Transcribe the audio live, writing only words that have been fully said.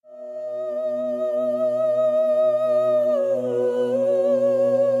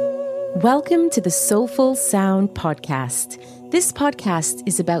Welcome to the Soulful Sound podcast. This podcast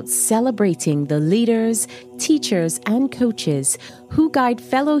is about celebrating the leaders, teachers, and coaches who guide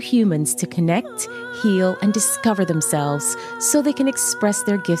fellow humans to connect, heal, and discover themselves so they can express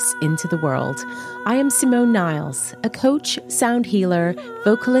their gifts into the world. I am Simone Niles, a coach, sound healer,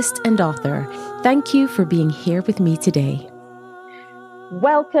 vocalist, and author. Thank you for being here with me today.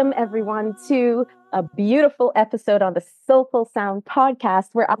 Welcome, everyone, to a beautiful episode on the Soulful Sound podcast,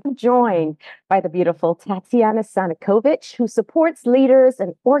 where I'm joined by the beautiful Tatyana Sanikovich, who supports leaders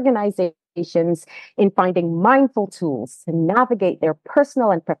and organizations in finding mindful tools to navigate their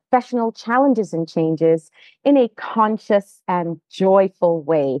personal and professional challenges and changes in a conscious and joyful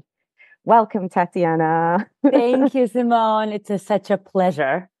way. Welcome, Tatyana. Thank you, Simone. It's such a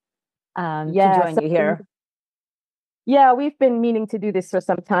pleasure to join you here. Yeah, we've been meaning to do this for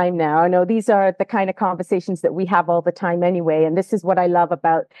some time now. I know these are the kind of conversations that we have all the time anyway. And this is what I love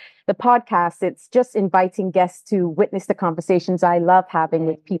about the podcast. It's just inviting guests to witness the conversations I love having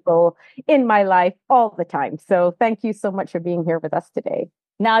with people in my life all the time. So thank you so much for being here with us today.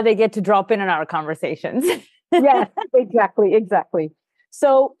 Now they get to drop in on our conversations. Yes, exactly.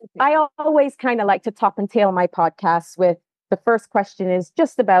 So I always kind of like to top and tail my podcasts with the first question is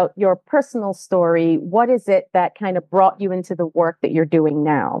just about your personal story. What is it that kind of brought you into the work that you're doing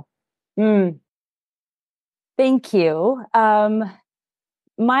now? Thank you.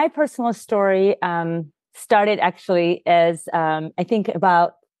 My personal story started actually as I think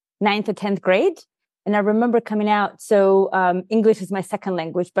about 9th or 10th grade. And I remember coming out. So English is my second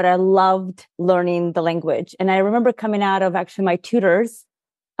language, but I loved learning the language. And I remember coming out of actually my tutor's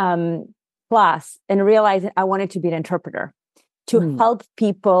class and realizing I wanted to be an interpreter, to help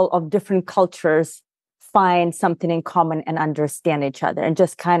people of different cultures find something in common and understand each other and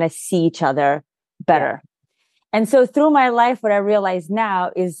just kind of see each other better. Yeah. And so through my life, what I realize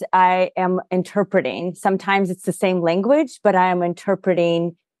now is I am interpreting. Sometimes it's the same language, but I am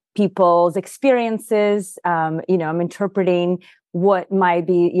interpreting people's experiences. I'm interpreting what might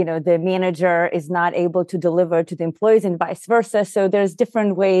be, the manager is not able to deliver to the employees and vice versa. So there's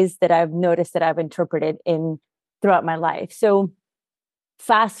different ways that I've noticed that I've interpreted throughout my life. So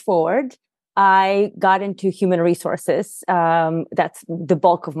fast forward, I got into human resources. That's the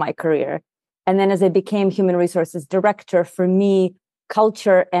bulk of my career. And then as I became human resources director, for me,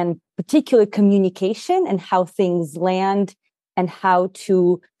 culture and particularly communication and how things land and how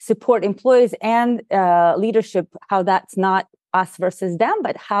to support employees and leadership, how that's not us versus them,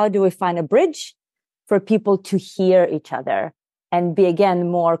 but how do we find a bridge for people to hear each other and be,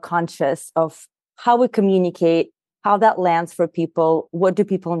 again, more conscious of how we communicate, how that lands for people, what do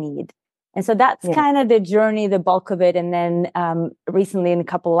people need? And so that's kind of the journey, the bulk of it. And then recently, in a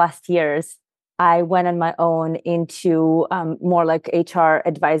couple last years, I went on my own into more like HR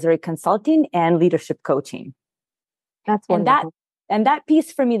advisory consulting and leadership coaching. That's wonderful. And that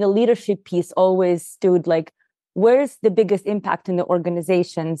piece for me, the leadership piece, always stood like, where's the biggest impact in the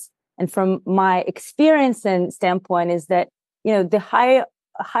organizations? And from my experience and standpoint is that, the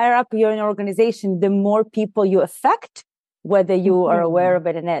higher up you're in an organization, the more people you affect, whether you are aware of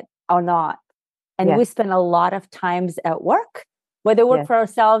it or not. And we spend a lot of times at work, whether we work for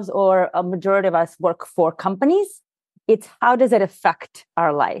ourselves or a majority of us work for companies. It's how does it affect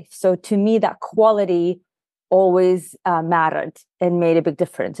our life? So to me, that quality always mattered and made a big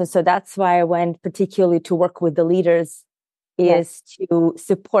difference. And so that's why I went particularly to work with the leaders is to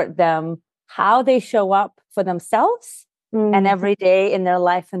support them, how they show up for themselves and every day in their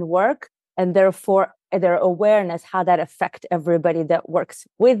life and work, and therefore their awareness, how that affect everybody that works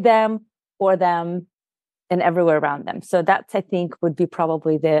with them, for them, and everywhere around them. So that's, I think, would be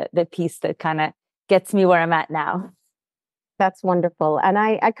probably the piece that kind of gets me where I'm at now. That's wonderful. And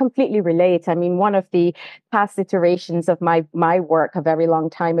I completely relate. I mean, one of the past iterations of my work a very long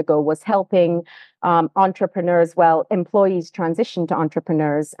time ago was helping entrepreneurs, employees transition to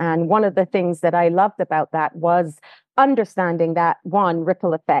entrepreneurs. And one of the things that I loved about that was understanding that one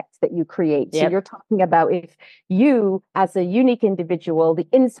ripple effect that you create. So you're talking about if you, as a unique individual, the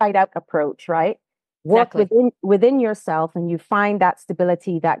inside out approach, right? Work within yourself and you find that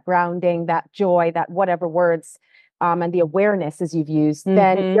stability, that grounding, that joy, that whatever words and the awareness as you've used,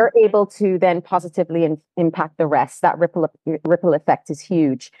 then you're able to then positively impact the rest. That ripple effect is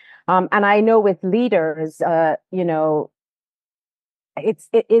huge. And I know with leaders, it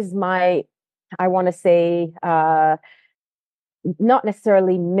is my, I want to say, not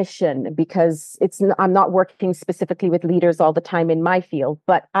necessarily mission, because I'm not working specifically with leaders all the time in my field,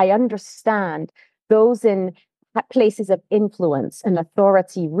 but I understand those in places of influence and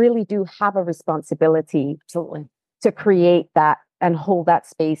authority really do have a responsibility. Absolutely. To create that and hold that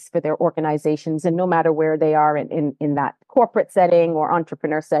space for their organizations, and no matter where they are in that corporate setting or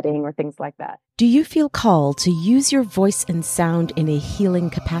entrepreneur setting or things like that. Do you feel called to use your voice and sound in a healing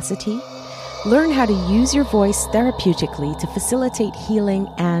capacity? Learn how to use your voice therapeutically to facilitate healing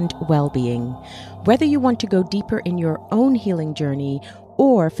and well-being. Whether you want to go deeper in your own healing journey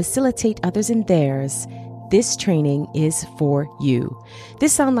or facilitate others in theirs, this training is for you.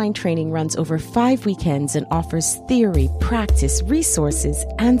 This online training runs over 5 weekends and offers theory, practice, resources,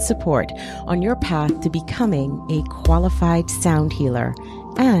 and support on your path to becoming a qualified sound healer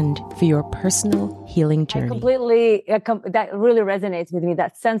and for your personal healing journey. That really resonates with me,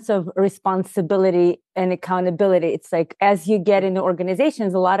 that sense of responsibility and accountability. It's like, as you get into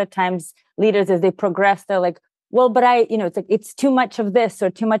organizations, a lot of times leaders, as they progress, they're like, well, but it's like, it's too much of this or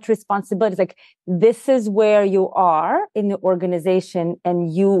too much responsibility. It's like, this is where you are in the organization,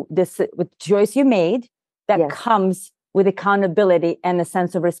 and this with choice you made that comes with accountability and a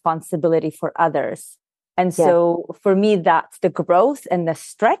sense of responsibility for others. And so for me, that's the growth and the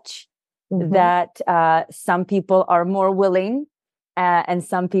stretch that some people are more willing, and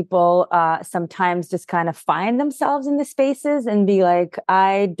some people sometimes just kind of find themselves in the spaces and be like,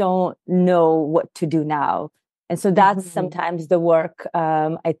 I don't know what to do now. And so that's sometimes the work,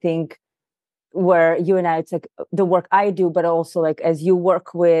 I think, where you and I, it's like the work I do, but also like as you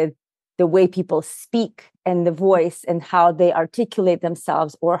work with the way people speak and the voice and how they articulate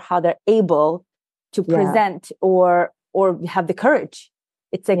themselves, or how they're able to present or have the courage.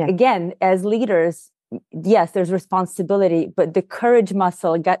 It's like, again, as leaders, yes, there's responsibility, but the courage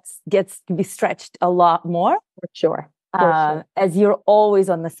muscle gets to be stretched a lot more. For sure. As you're always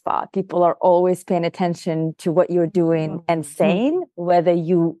on the spot. People are always paying attention to what you're doing and saying, whether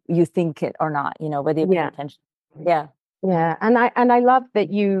you think it or not, whether you pay attention. Yeah. Yeah. And I love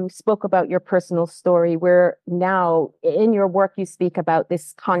that you spoke about your personal story, where now in your work, you speak about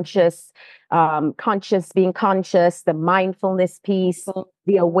this being conscious, the mindfulness piece,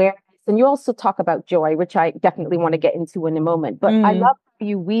 the awareness. And you also talk about joy, which I definitely want to get into in a moment. But I love how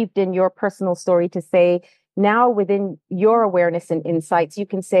you weaved in your personal story to say, now within your awareness and insights, you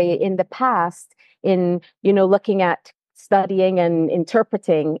can say in the past, in, looking at studying and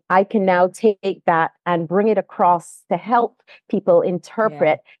interpreting, I can now take that and bring it across to help people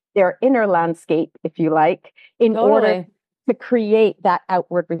interpret their inner landscape, if you like, in order to create that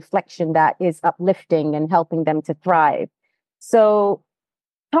outward reflection that is uplifting and helping them to thrive. So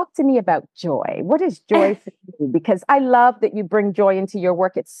talk to me about joy. What is joy for you? Because I love that you bring joy into your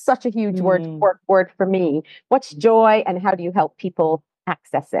work. It's such a huge word for me. What's joy, and how do you help people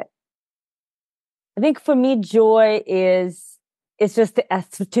access it? I think for me, joy is just the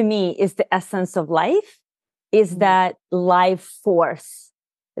essence of life, is that life force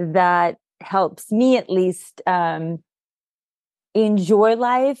that helps me at least enjoy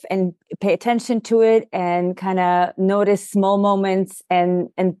life and pay attention to it and kind of notice small moments and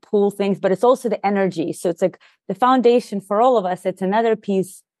pull things. But it's also the energy. So it's like the foundation for all of us. It's another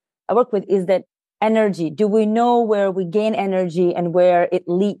piece I work with, is that energy. Do we know where we gain energy and where it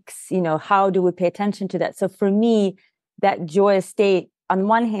leaks? How do we pay attention to that? So for me, that joyous state, on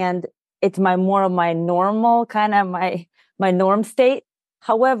one hand, it's more of my normal kind of my norm state.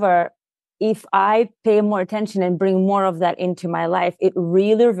 However, if I pay more attention and bring more of that into my life, it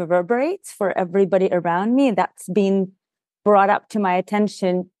really reverberates for everybody around me. That's been brought up to my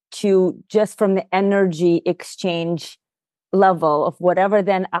attention to just from the energy exchange level of whatever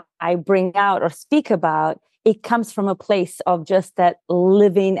then I bring out or speak about. It comes from a place of just that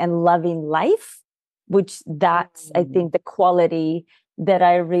living and loving life, which that's, I think, the quality that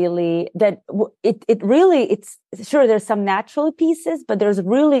I really, it's sure there's some natural pieces, but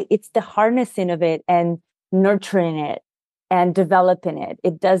it's the harnessing of it and nurturing it and developing it.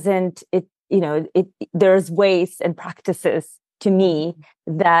 There's ways and practices to me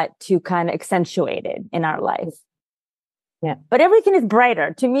that to kind of accentuate it in our life. Yeah. But everything is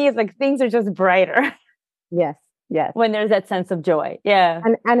brighter. To me, it's like things are just brighter. Yes. When there's that sense of joy. Yeah.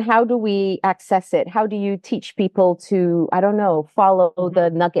 And how do we access it? How do you teach people to, I don't know, follow the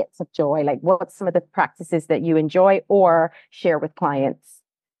nuggets of joy? Like, what's some of the practices that you enjoy or share with clients?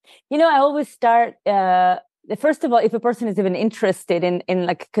 I always start, first of all, if a person is even interested in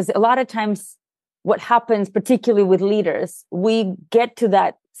like, because a lot of times what happens, particularly with leaders, we get to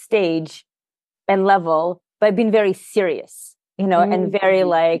that stage and level by being very serious. And very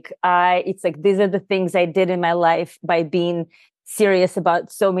like, it's like, these are the things I did in my life by being serious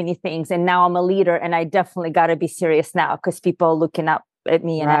about so many things. And now I'm a leader and I definitely got to be serious now because people are looking up at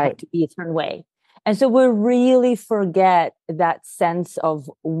me and I have to be a certain way. And so we really forget that sense of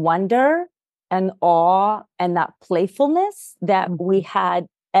wonder and awe and that playfulness that we had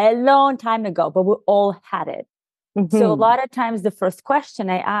a long time ago, but we all had it. So a lot of times the first question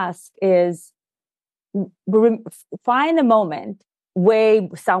I ask is, find a moment way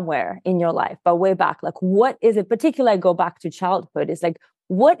somewhere in your life, but way back, like what is it, particularly I go back to childhood, is like,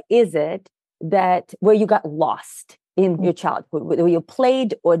 what is it that where you got lost in your childhood, where you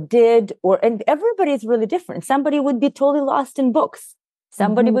played or did, and everybody is really different. Somebody would be totally lost in books.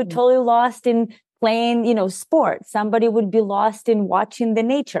 Somebody would totally lost in playing, sports. Somebody would be lost in watching the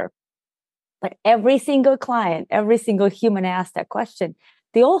nature. But every single client, every single human asked that question,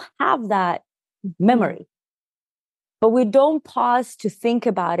 they all have that memory. But we don't pause to think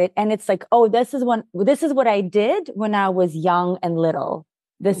about it. And it's like, oh, this is what I did when I was young and little.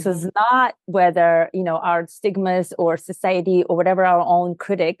 This is not whether, our stigmas or society or whatever, our own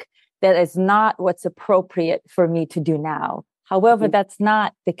critic, that is not what's appropriate for me to do now. However, that's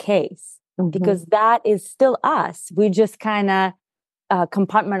not the case because that is still us. We just kind of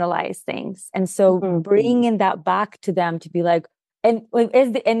compartmentalize things. And so bringing that back to them to be like, and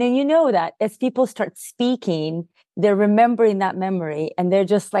then that as people start speaking, they're remembering that memory and they're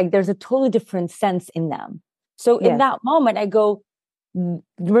just like, there's a totally different sense in them. So in that moment, I go,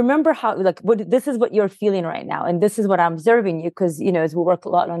 remember how, like, this is what you're feeling right now. And this is what I'm observing you. Cause, as we work a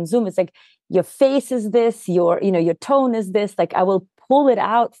lot on Zoom, it's like your face is this, your tone is this, like I will pull it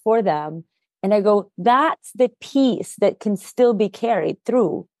out for them. And I go, that's the piece that can still be carried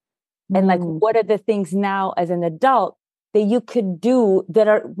through. And like, what are the things now as an adult that you could do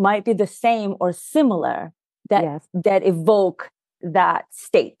that might be the same or similar that evoke that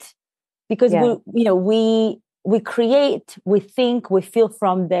state? Because we create, we think, we feel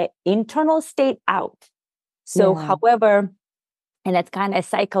from the internal state out. So, however, and that's kind of a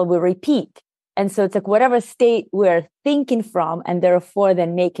cycle we repeat. And so it's like whatever state we're thinking from, and therefore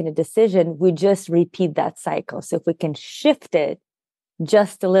then making a decision, we just repeat that cycle. So if we can shift it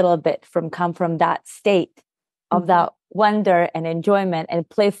just a little bit come from that state of that wonder and enjoyment and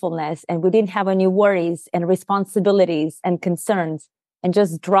playfulness, and we didn't have any worries and responsibilities and concerns, and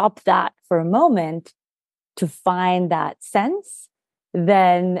just drop that for a moment to find that sense,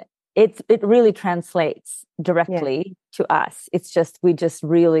 then it really translates directly to us. It's just, we just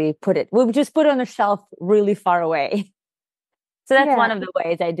put it on the shelf really far away. So that's one of the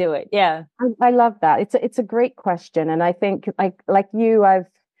ways I do it. Yeah. I love that. It's a great question. And I think like you,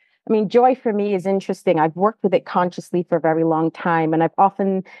 joy for me is interesting. I've worked with it consciously for a very long time. And I've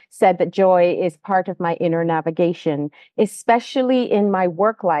often said that joy is part of my inner navigation, especially in my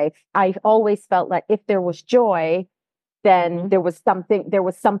work life. I've always felt like if there was joy, then there was something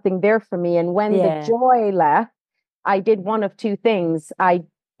there for me. And when the joy left, I did one of two things. I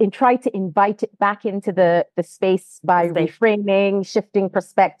tried to invite it back into the space by reframing, shifting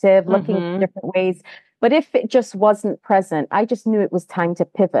perspective, looking at different ways. But if it just wasn't present, I just knew it was time to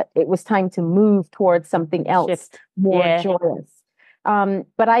pivot. It was time to move towards something else more joyous.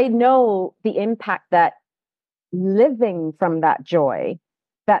 But I know the impact that living from that joy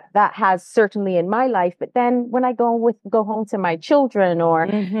that has certainly in my life. But then when I go home to my children or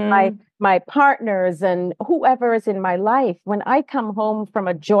my partners and whoever is in my life, when I come home from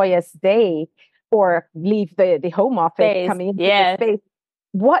a joyous day or leave the home office coming into the space,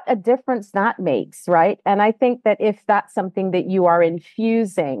 what a difference that makes, right? And I think that if that's something that you are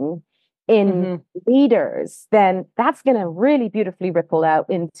infusing in leaders, then that's going to really beautifully ripple out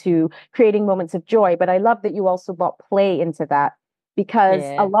into creating moments of joy. But I love that you also brought play into that, because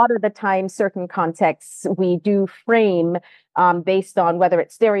a lot of the time, certain contexts we do frame based on whether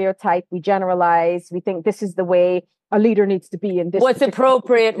it's stereotype, we generalize, we think this is the way a leader needs to be in this. What's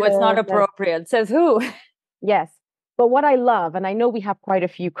appropriate, what's not appropriate, says who? Yes. But what I love, and I know we have quite a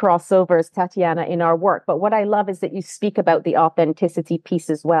few crossovers, Tatyana, in our work, but what I love is that you speak about the authenticity piece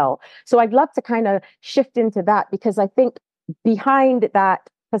as well. So I'd love to kind of shift into that, because I think behind that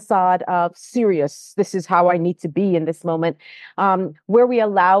facade of serious, this is how I need to be in this moment, where we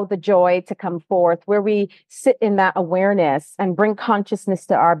allow the joy to come forth, where we sit in that awareness and bring consciousness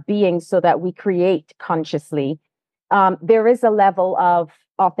to our being so that we create consciously, there is a level of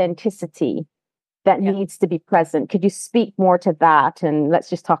authenticity that needs to be present. Could you speak more to that? And let's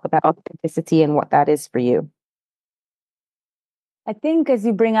just talk about authenticity and what that is for you. I think as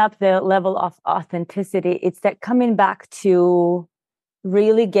you bring up the level of authenticity, it's that coming back to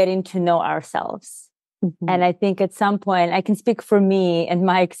really getting to know ourselves. And I think at some point, I can speak for me and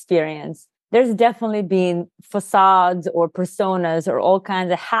my experience, there's definitely been facades or personas or all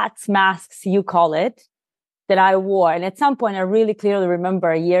kinds of hats, masks, you call it, that I wore. And at some point, I really clearly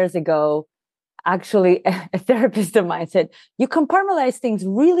remember years ago, actually, a therapist of mine said, you compartmentalize things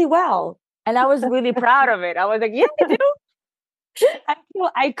really well. And I was really proud of it. I was like, yeah, I do.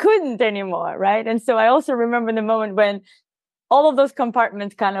 I couldn't anymore, right? And so I also remember the moment when all of those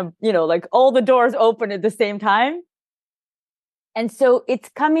compartments kind of, like all the doors open at the same time. And so it's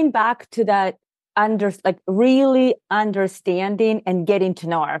coming back to that really understanding and getting to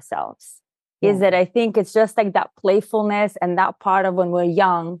know ourselves. Is that I think it's just like that playfulness and that part of when we're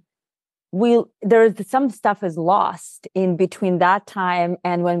young, there's some stuff is lost in between that time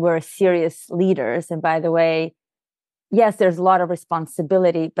and when we're serious leaders. And by the way, yes, there's a lot of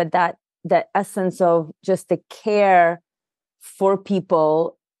responsibility, but that essence of just the care for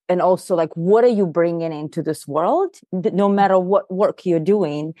people, and also like, what are you bringing into this world? No matter what work you're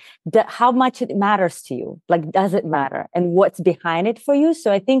doing, how much it matters to you. Like, does it matter? And what's behind it for you?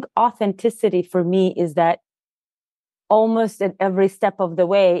 So I think authenticity for me is that almost at every step of the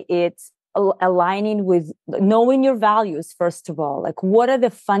way, it's aligning with knowing your values, first of all. Like, what are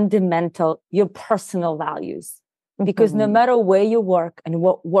the fundamental, your personal values? Because no matter where you work and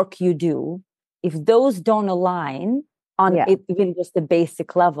what work you do, if those don't align on even just the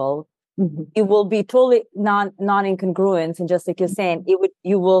basic level, it will be totally non-incongruence. And just like you're saying,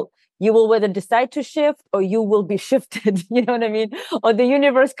 you will whether decide to shift or you will be shifted, you know what I mean? Or the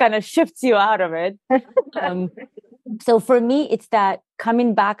universe kind of shifts you out of it. So for me, it's that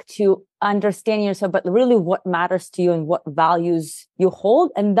coming back to understanding yourself, but really what matters to you and what values you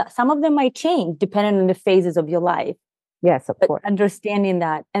hold. And some of them might change depending on the phases of your life. Yes, of course. Understanding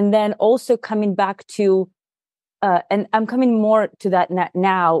that. And then also coming back to, and I'm coming more to that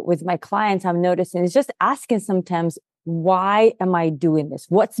now with my clients, I'm noticing is just asking sometimes, why am I doing this?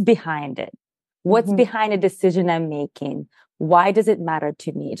 What's behind it? What's behind a decision I'm making? Why does it matter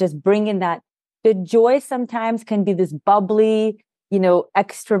to me? Just bringing that. The joy sometimes can be this bubbly,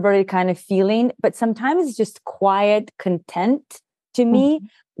 extroverted kind of feeling, but sometimes it's just quiet content to me,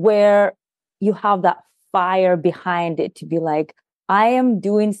 where you have that fire behind it to be like, I am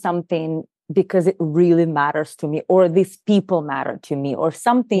doing something because it really matters to me, or these people matter to me, or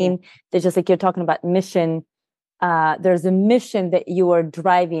something that's just like you're talking about mission. There's a mission that you are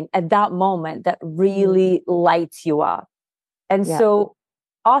driving at that moment that really lights you up. And so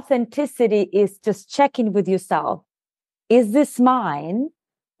authenticity is just checking with yourself. Is this mine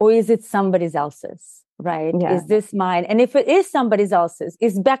or is it somebody else's? Right? Yeah. Is this mine? And if it is somebody else's,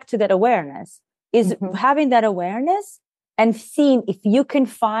 it's back to that awareness. Is having that awareness and seeing if you can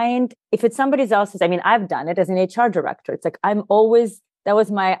find, if it's somebody else's. I mean, I've done it as an HR director. It's like that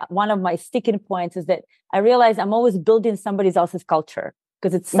was one of my sticking points, is that I realized I'm always building somebody else's culture,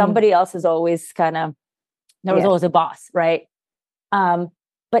 because it's somebody else is always there was always a boss, right?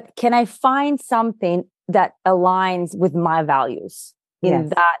 But can I find something that aligns with my values in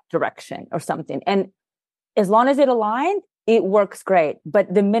that direction or something? And as long as it aligned, it works great.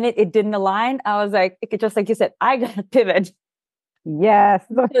 But the minute it didn't align, I was like, just like you said, I got to pivot. Yes.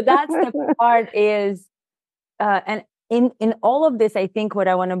 So that's the part is, and in all of this, I think what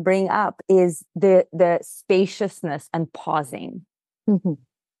I want to bring up is the spaciousness and pausing.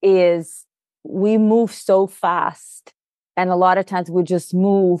 Is we move so fast. And a lot of times we just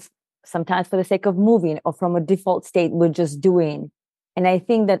move, sometimes for the sake of moving, or from a default state, we're just doing. And I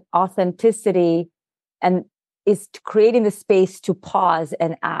think that authenticity is creating the space to pause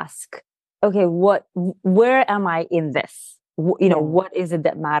and ask, okay, where am I in this? What is it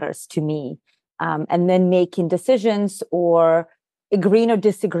that matters to me? And then making decisions, or agreeing or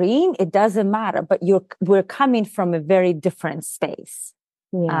disagreeing, it doesn't matter, but we're coming from a very different space.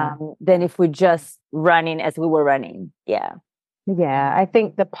 Than if we're just running as we were running. Yeah, I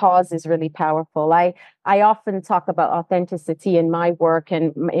think the pause is really powerful. I often talk about authenticity in my work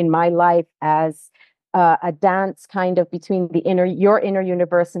and in my life as a dance kind of between your inner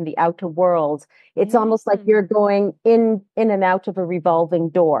universe and the outer world. It's almost like you're going in and out of a revolving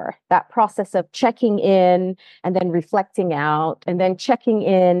door. That process of checking in and then reflecting out, and then checking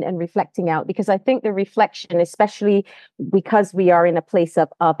in and reflecting out. Because I think the reflection, especially because we are in a place of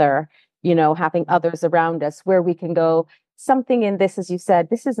other, having others around us, where we can go, something in this, as you said,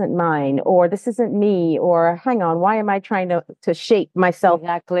 this isn't mine, or this isn't me, or hang on, why am I trying to shape myself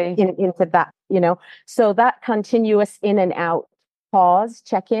into that, So that continuous in and out, pause,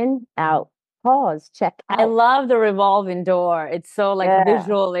 check in, out, pause, check out. I love the revolving door. It's so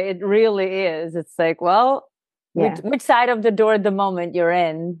visual. It really is. It's like, well, which side of the door at the moment you're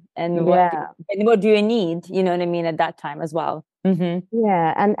in, and what do you need? You know what I mean, at that time as well.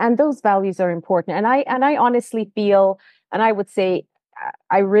 And those values are important. And I honestly feel, and I would say,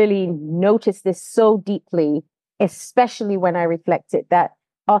 I really notice this so deeply, especially when I reflect it, that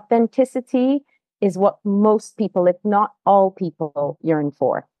authenticity is what most people, if not all people, yearn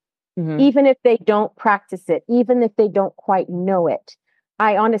for. even if they don't practice it, even if they don't quite know it.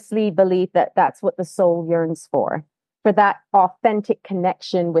 I honestly believe that that's what the soul yearns for that authentic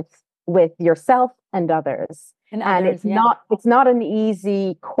connection with yourself and others. And And others, it's not an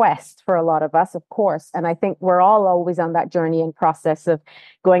easy quest for a lot of us, of course. And I think we're all always on that journey and process of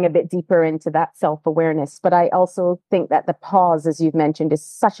going a bit deeper into that self-awareness. But I also think that the pause, as you've mentioned, is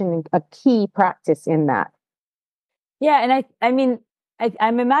such a key practice in that. Yeah. And I mean,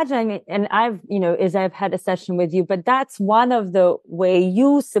 I'm imagining, and as I've had a session with you, but that's one of the way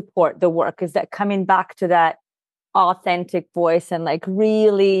you support the work, is that coming back to that authentic voice and like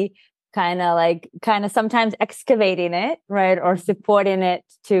really kind of sometimes excavating it, right? Or supporting it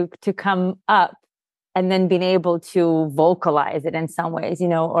to come up, and then being able to vocalize it in some ways,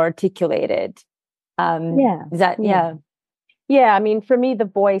 articulate it. Is that, yeah. Yeah, I mean, for me, the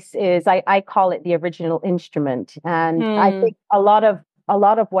voice is, I call it the original instrument. And I think a lot of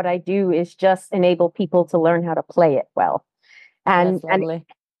what I do is just enable people to learn how to play it well.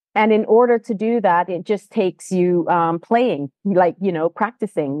 And in order to do that, it just takes you playing, like,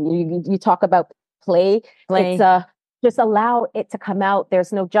 practicing. You talk about play. It's just allow it to come out.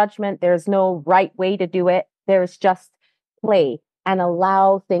 There's no judgment. There's no right way to do it. There's just play and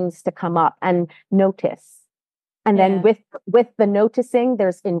allow things to come up and notice. And then with the noticing,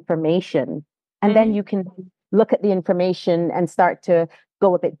 there's information. And then you can look at the information and start to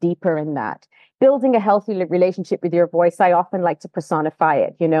go a bit deeper in that. Building a healthy relationship with your voice, I often like to personify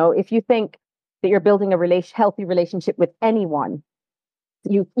it. If you think that you're building a healthy relationship with anyone,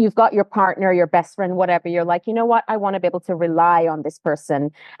 you've got your partner, your best friend, whatever, you're like, you know what, I want to be able to rely on this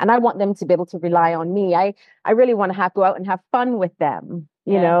person, and I want them to be able to rely on me. I really want to go out and have fun with them,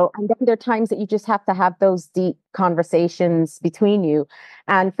 and then there are times that you just have to have those deep conversations between you.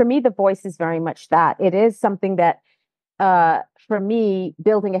 And for me, the voice is very much that. It is something that, for me,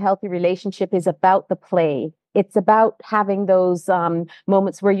 building a healthy relationship is about the play. It's about having those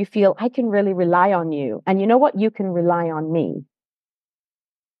moments where you feel, I can really rely on you. And you know what? You can rely on me.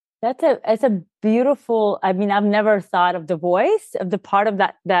 It's a beautiful, I mean, I've never thought of the voice, of the part of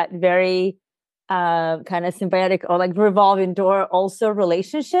that very kind of symbiotic or like revolving door also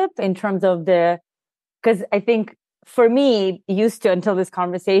relationship, in terms of because I think for me, used to, until this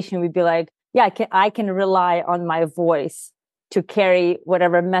conversation, we'd be like, yeah, I can rely on my voice to carry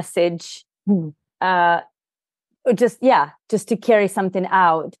whatever message, just to carry something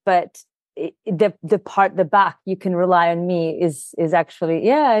out. But the back, you can rely on me, is actually,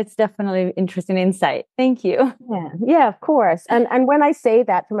 it's definitely interesting insight. Thank you. Yeah, of course. And when I say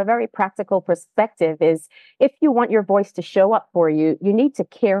that from a very practical perspective, is if you want your voice to show up for you, you need to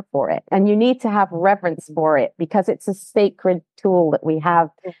care for it, and you need to have reverence for it, because it's a sacred tool that we have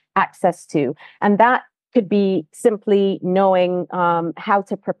access to. And that could be simply knowing how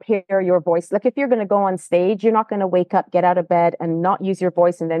to prepare your voice. Like if you're going to go on stage, you're not going to wake up, get out of bed and not use your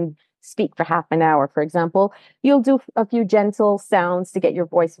voice and then speak for half an hour, for example. You'll do a few gentle sounds to get your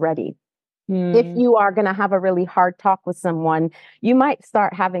voice ready. If you are going to have a really hard talk with someone, you might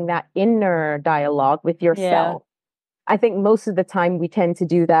start having that inner dialogue with yourself. I think most of the time we tend to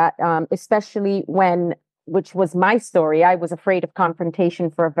do that, especially which was my story. I was afraid of confrontation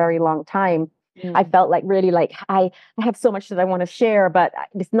for a very long time. I felt like really like I have so much that I want to share, but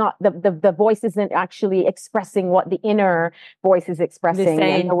it's not the voice isn't actually expressing what the inner voice is expressing.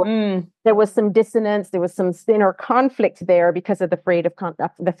 And there was some dissonance, there was some inner conflict there because of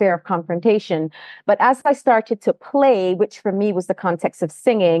the fear of confrontation. But as I started to play, which for me was the context of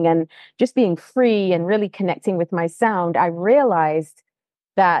singing and just being free and really connecting with my sound, I realized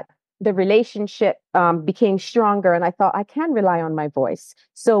that the relationship became stronger, and I thought, I can rely on my voice.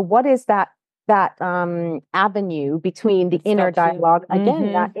 So what is that avenue between the inner dialogue,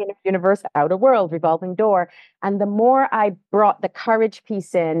 again, that inner universe, outer world, revolving door. And the more I brought the courage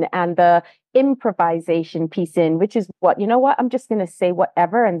piece in and the improvisation piece in, which is I'm just going to say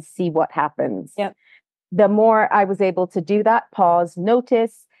whatever and see what happens. The more I was able to do that, pause,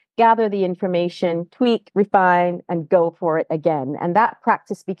 notice, gather the information, tweak, refine, and go for it again. And that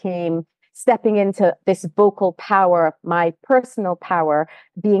practice became stepping into this vocal power, my personal power,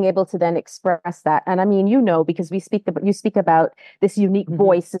 being able to then express that. And I mean, because you speak about this unique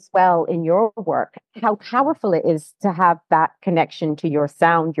voice as well in your work, how powerful it is to have that connection to your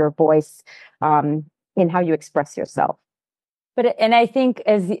sound, your voice, in how you express yourself. And I think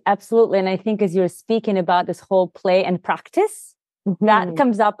as you're speaking about this whole play and practice, that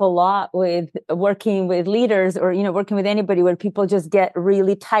comes up a lot with working with leaders or, working with anybody, where people just get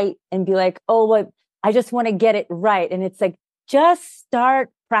really tight and be like, oh, well, I just want to get it right. And it's like, just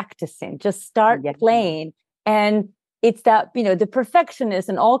start practicing, just start playing. And it's that, the perfectionist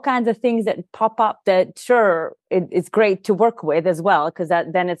and all kinds of things that pop up that sure, it's great to work with as well, because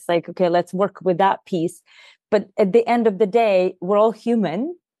then it's like, okay, let's work with that piece. But at the end of the day, we're all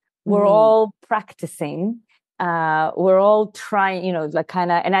human. We're all practicing. We're all trying, like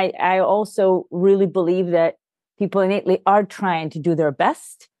kind of, and I also really believe that people innately are trying to do their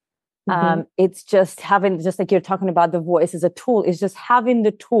best. It's just like you're talking about the voice as a tool, it's just having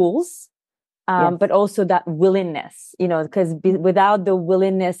the tools. But also that willingness, because without the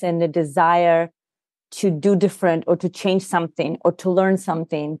willingness and the desire to do different or to change something or to learn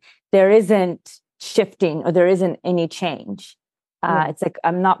something, there isn't shifting or there isn't any change. It's like,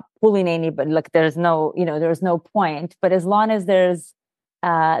 I'm not pulling anybody, like there's no point. But as long as there's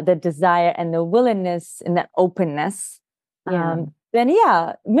the desire and the willingness and that openness, then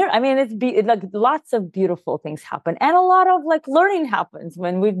I mean, it's like lots of beautiful things happen, and a lot of like learning happens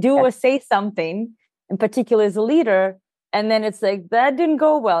when we do or say something, in particular as a leader, and then it's like that didn't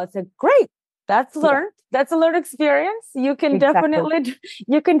go well. It's like, great, that's learned. That's a learned experience. You can definitely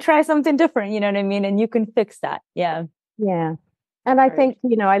you can try something different. You know what I mean, and you can fix that. Yeah. And I think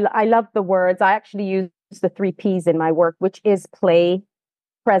I love the words. I actually use the 3 P's in my work, which is play,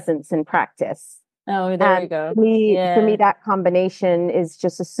 presence, and practice. Oh, there you go. For me, that combination is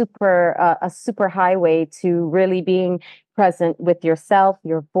just a super highway to really being present with yourself,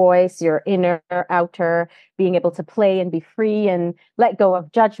 your voice, your inner, outer, being able to play and be free and let go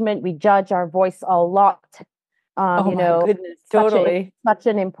of judgment. We judge our voice a lot. My goodness, totally. Such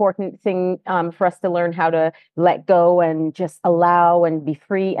an important thing for us to learn how to let go and just allow and be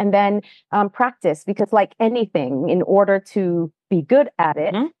free, and then practice, because like anything, in order to be good at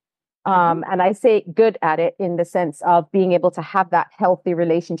it. And I say good at it in the sense of being able to have that healthy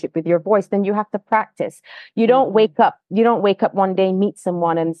relationship with your voice, then you have to practice. You don't wake up one day, meet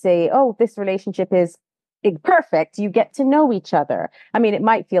someone and say, oh, this relationship is perfect. You get to know each other. I mean, it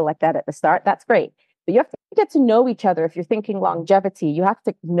might feel like that at the start. That's great. But you have to get to know each other. If you're thinking longevity, you have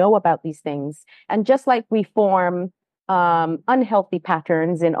to know about these things. And just like we form unhealthy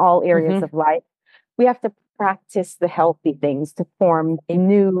patterns in all areas of life, we have to practice the healthy things to form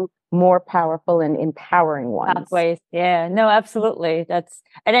new, more powerful and empowering ones. Pathways. Yeah, no, absolutely.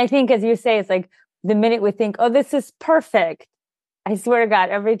 And I think, as you say, it's like the minute we think, oh, this is perfect. I swear to God,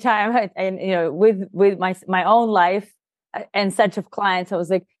 every time, with my own life and such of clients, I was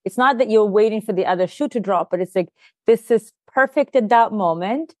like, it's not that you're waiting for the other shoe to drop, but it's like, this is perfect at that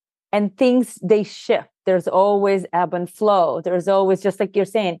moment. And things, they shift. There's always ebb and flow. There's always, just like you're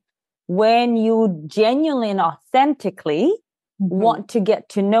saying, when you genuinely and authentically want to get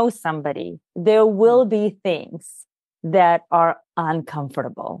to know somebody, there will be things that are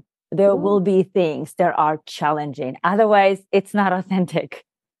uncomfortable. There will be things that are challenging. Otherwise, it's not authentic.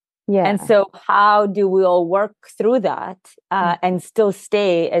 And so how do we all work through that and still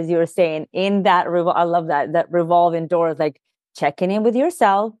stay, as you were saying, in that, I love that revolving door, like checking in with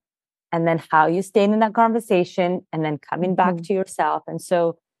yourself, and then how you stay in that conversation, and then coming back to yourself. And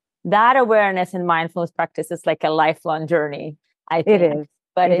so that awareness and mindfulness practice is like a lifelong journey, I think. It is.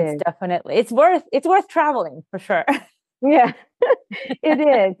 But it's definitely, it's worth traveling for sure. Yeah, it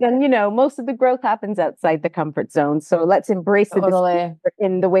is. And, most of the growth happens outside the comfort zone. So let's embrace it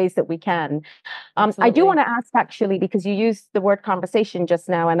in the ways that we can. I do want to ask, actually, because you used the word conversation just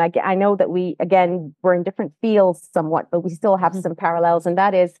now, and I know that we're in different fields somewhat, but we still have some parallels. And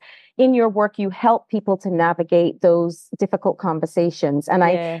that is, in your work, you help people to navigate those difficult conversations. And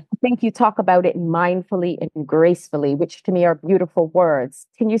I think you talk about it mindfully and gracefully, which to me are beautiful words.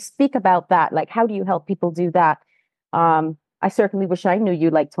 Can you speak about that? Like, how do you help people do that? I certainly wish I knew you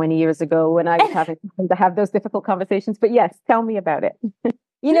like 20 years ago when I was having to have those difficult conversations. But yes, tell me about it.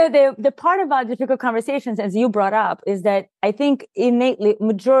 The part about difficult conversations, as you brought up, is that I think innately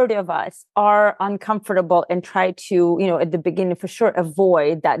majority of us are uncomfortable and try to, at the beginning for sure,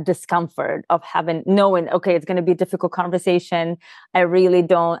 avoid that discomfort of knowing, okay, it's going to be a difficult conversation. I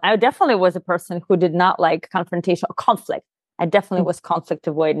definitely was a person who did not like confrontation or conflict. I definitely was conflict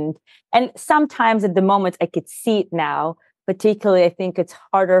avoidant. And sometimes at the moment I could see it now, particularly I think it's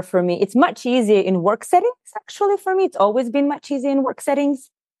harder for me. It's much easier in work settings, actually, for me. It's always been much easier in work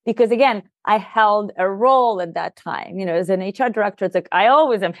settings because, again, I held a role at that time. As an HR director, it's like I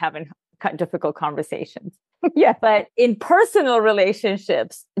always am having difficult conversations. But in personal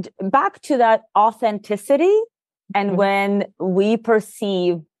relationships, back to that authenticity, and when we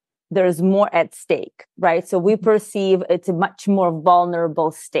perceive there's more at stake, right? So we perceive it's a much more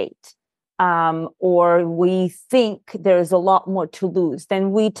vulnerable state, or we think there's a lot more to lose.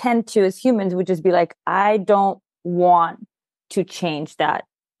 Then we tend to, as humans, we just be like, I don't want to change that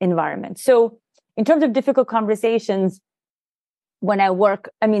environment. So, in terms of difficult conversations, when I work,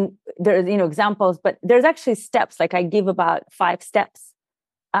 I mean, there's, examples, but there's actually steps. Like I give about 5 steps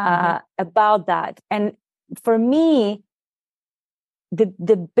about that. And for me,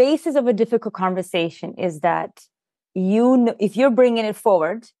 the basis of a difficult conversation is that, if you're bringing it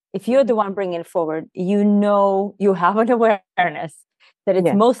forward, if you're the one bringing it forward, you have an awareness that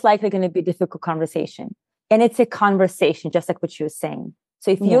it's most likely going to be a difficult conversation. And it's a conversation, just like what you were saying. So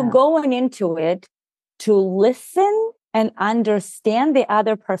if you're going into it to listen and understand the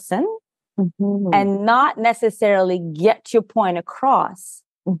other person and not necessarily get your point across,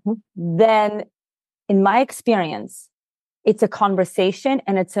 then in my experience, it's a conversation,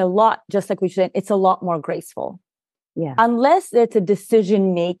 and it's a lot, just like we said, it's a lot more graceful. Yeah. Unless it's a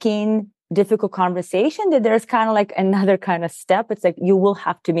decision-making, difficult conversation, that there's kind of like another kind of step. It's like you will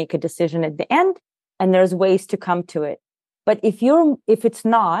have to make a decision at the end, and there's ways to come to it. But if it's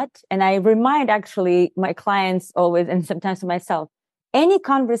not, and I remind actually my clients always, and sometimes to myself, any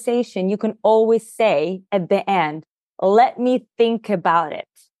conversation you can always say at the end, let me think about it.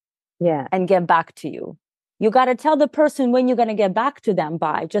 Yeah. And get back to you. You got to tell the person when you're going to get back to them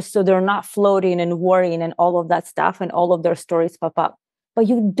by, just so they're not floating and worrying and all of that stuff and all of their stories pop up. But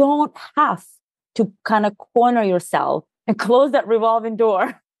you don't have to kind of corner yourself and close that revolving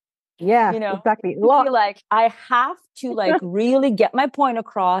door. Yeah, exactly. Feel like I have to really get my point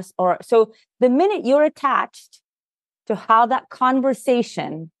across. So the minute you're attached to how that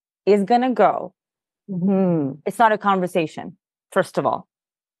conversation is going to go, it's not a conversation, first of all.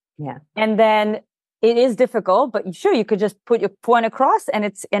 Yeah. And then it is difficult, but sure, you could just put your point across and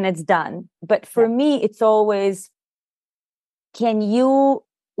it's done. But for me, it's always, can you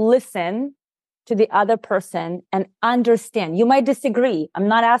listen to the other person and understand? You might disagree. I'm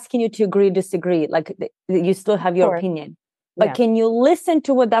not asking you to disagree. Like you still have your opinion, but can you listen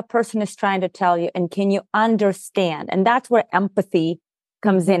to what that person is trying to tell you? And can you understand? And that's where empathy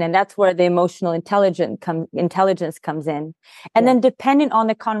comes in. And that's where the emotional intelligence comes in. And then depending on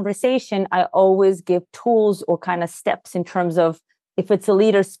the conversation, I always give tools or kind of steps in terms of, if it's a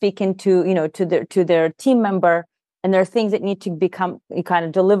leader speaking to their team member, and there are things that need to become kind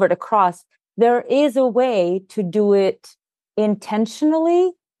of delivered across, there is a way to do it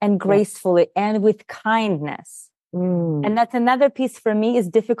intentionally and gracefully and with kindness. And that's another piece for me, is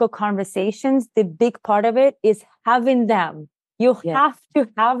difficult conversations. The big part of it is having them. You have to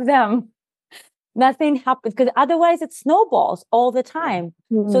have them. Nothing happens, because otherwise it snowballs all the time.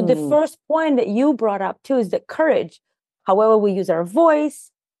 So the first point that you brought up too is that courage, however we use our voice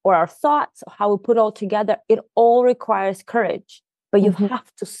or our thoughts, or how we put it all together, it all requires courage. But you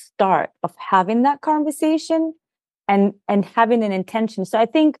have to start of having that conversation and having an intention. So I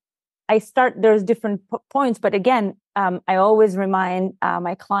think there's different points, but again, I always remind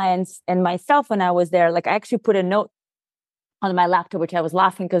my clients and myself when I was there, like I actually put a note on my laptop, which I was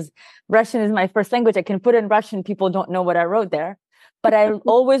laughing because Russian is my first language. I can put in Russian. People don't know what I wrote there, but I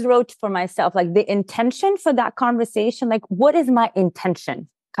always wrote for myself, like the intention for that conversation. Like, what is my intention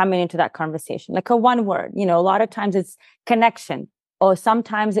coming into that conversation? Like a one word, a lot of times it's connection, or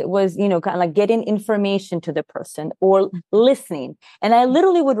sometimes it was, kind of like getting information to the person or listening. And I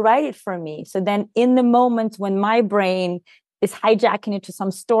literally would write it for me. So then in the moments when my brain is hijacking it to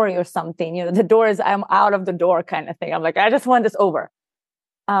some story or something, I'm out of the door kind of thing. I'm like, I just want this over.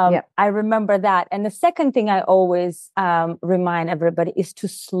 I remember that. And the second thing I always remind everybody is to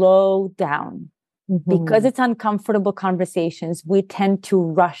slow down. Because it's uncomfortable conversations, we tend to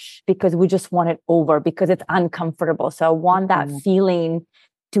rush because we just want it over because it's uncomfortable. So I want that feeling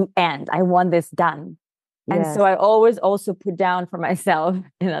to end. I want this done. And so I always also put down for myself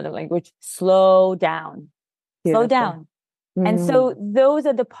in another language, slow down. Beautiful. Slow down. And so those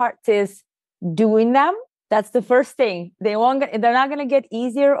are the parts, is doing them. That's the first thing. They're not going to get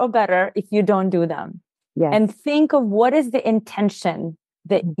easier or better if you don't do them. And think of what is the intention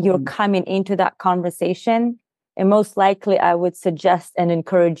that you're coming into that conversation. And most likely I would suggest and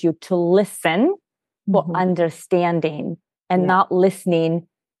encourage you to listen for understanding and not listening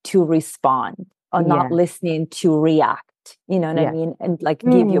to respond or not listening to react. You know what I mean? And like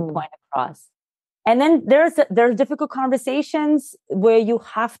give your point across. And then there's difficult conversations where you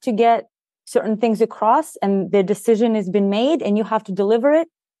have to get certain things across and the decision has been made and you have to deliver it,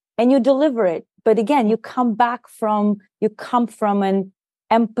 and you deliver it. But again, you come from an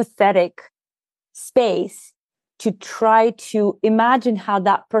empathetic space to try to imagine how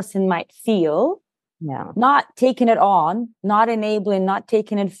that person might feel. Not taking it on, not enabling, not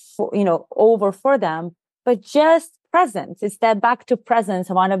taking it over for them, but just presence. It's that back to presence,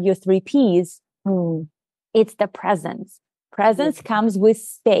 one of your 3 Ps. It's the presence. Presence comes with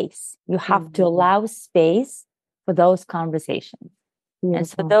space. You have to allow space for those conversations. And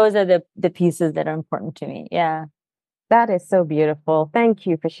so those are the pieces that are important to me. Yeah. That is so beautiful. Thank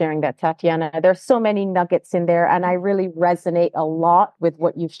you for sharing that, Tatyana. There's so many nuggets in there, and I really resonate a lot with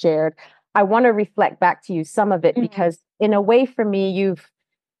what you've shared. I want to reflect back to you some of it because in a way for me, you've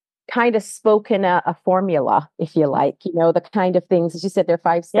kind of spoken a formula, if you like, the kind of things, as you said, there are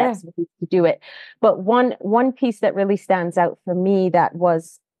 5 steps to do it. But one piece that really stands out for me that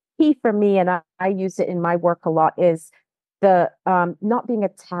was key for me, and I use it in my work a lot, is the not being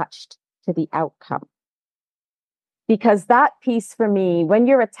attached to the outcome. Because that piece for me, when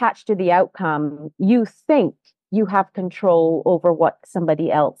you're attached to the outcome, you think you have control over what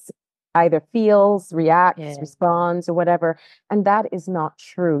somebody else either feels, reacts, responds, or whatever. And that is not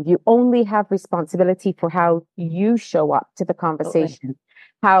true. You only have responsibility for how you show up to the conversation,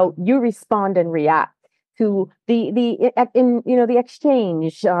 how you respond and react to the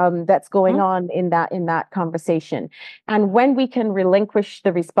exchange that's going on in that conversation. And when we can relinquish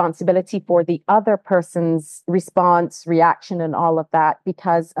the responsibility for the other person's response, reaction, and all of that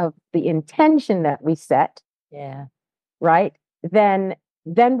because of the intention that we set, right? Then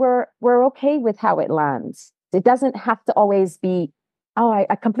we're okay with how it lands. It doesn't have to always be, oh,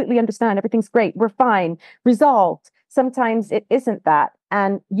 I completely understand. Everything's great. We're fine. Resolved. Sometimes it isn't that.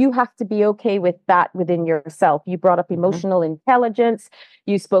 And you have to be okay with that within yourself. You brought up emotional intelligence.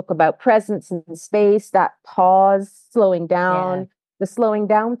 You spoke about presence and space, that pause, slowing down. Yeah. The slowing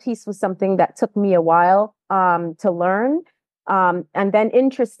down piece was something that took me a while to learn. And then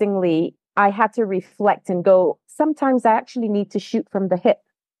interestingly, I had to reflect and go, sometimes I actually need to shoot from the hip.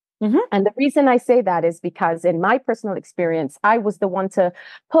 And the reason I say that is because in my personal experience, I was the one to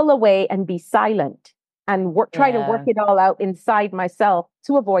pull away and be silent and try to work it all out inside myself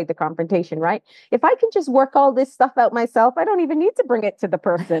to avoid the confrontation, right? If I can just work all this stuff out myself, I don't even need to bring it to the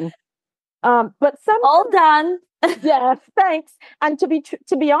person. But some all done. Yes, thanks. And to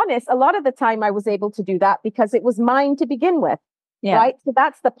be honest, a lot of the time I was able to do that because it was mine to begin with, right? So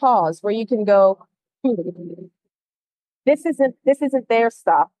that's the pause where you can go, this isn't their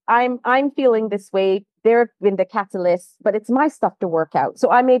stuff. I'm feeling this way. They're been the catalyst, but it's my stuff to work out.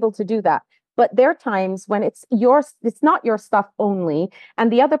 So I'm able to do that. But there are times when it's not your stuff only,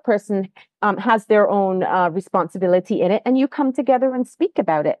 and the other person has their own responsibility in it, and you come together and speak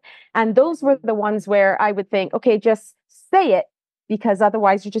about it. And those were the ones where I would think, okay, just say it, because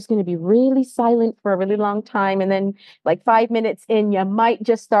otherwise you're just going to be really silent for a really long time. And then like 5 minutes in, you might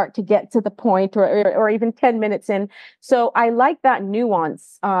just start to get to the point, or even 10 minutes in. So I like that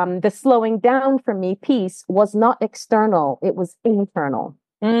nuance. The slowing down for me piece was not external. It was internal.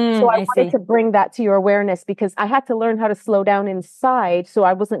 So I wanted to bring that to your awareness because I had to learn how to slow down inside. So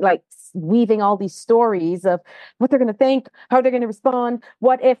I wasn't like weaving all these stories of what they're going to think, how they're going to respond.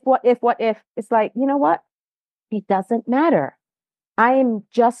 What if? It's like, you know what? It doesn't matter. I am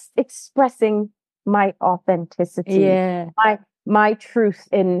just expressing my authenticity, my truth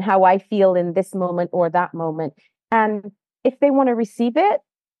in how I feel in this moment or that moment. And if they want to receive it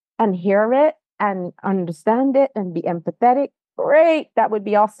and hear it and understand it and be empathetic, great, that would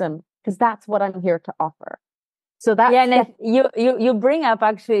be awesome, because that's what I'm here to offer. So that you bring up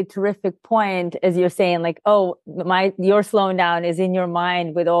actually a terrific point, as you're saying, like, oh, your slowing down is in your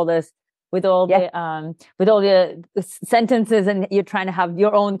mind with all this, with all the sentences, and you're trying to have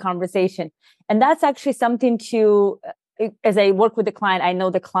your own conversation. And that's actually something to, as I work with the client, I know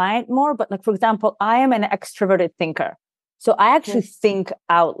the client more, but like, for example, I am an extroverted thinker. So I actually think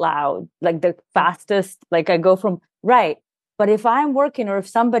out loud, like the fastest, like I go from, right. But if I'm working, or if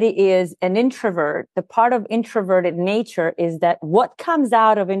somebody is an introvert, the part of introverted nature is that what comes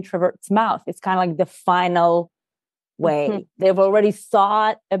out of introvert's mouth, it's kind of like the final way. They've already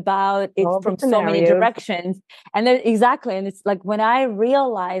thought about it from so many directions. And then and it's like, when I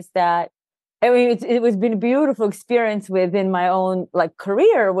realized that, I mean, it was been a beautiful experience within my own like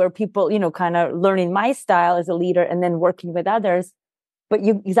career, where people, kind of learning my style as a leader and then working with others. But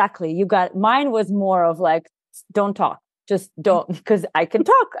you got, mine was more of like, don't talk. Just don't, because I can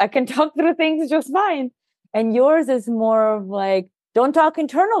talk through things just fine. And yours is more of like, don't talk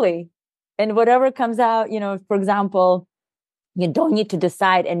internally. And whatever comes out, for example, you don't need to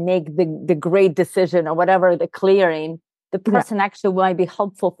decide and make the great decision or whatever, the clearing. The person actually might be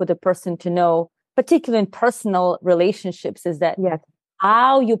helpful for the person to know, particularly in personal relationships, is that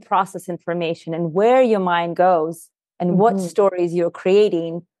how you process information and where your mind goes and what stories you're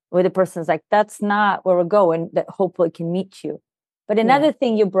creating, where the person's like, that's not where we're going, that hopefully can meet you. But another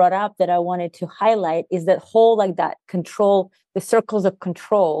thing you brought up that I wanted to highlight is that whole, like that control, the circles of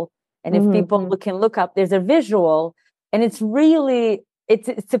control. And if people can look up, there's a visual And it's really,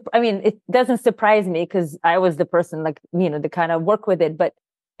 I mean, it doesn't surprise me because I was the person like, to kind of work with it. But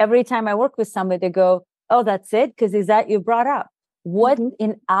every time I work with somebody, they go, oh, that's it? Because is that you brought up? What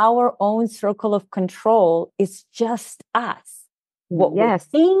in our own circle of control is just us. What we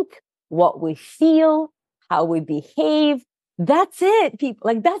think, what we feel, how we behave. That's it, people.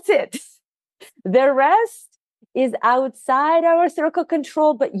 Like, that's it. The rest is outside our circle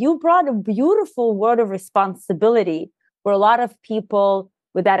control. But you brought a beautiful word of responsibility for a lot of people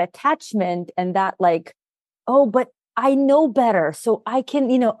with that attachment and that like, oh, but I know better. So I can,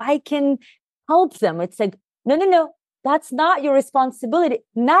 I can help them. It's like, no, that's not your responsibility.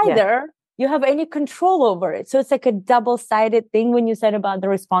 Neither you have any control over it. So it's like a double-sided thing when you said about the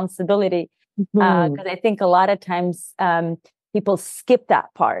responsibility. Because I think a lot of times people skip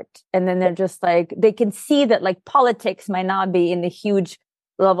that part. And then they're just like, they can see that like politics might not be in the huge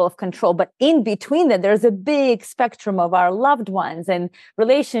level of control, but in between that, there's a big spectrum of our loved ones and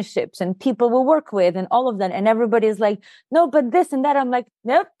relationships and people we work with and all of that. And everybody's like, no, but this and that. I'm like,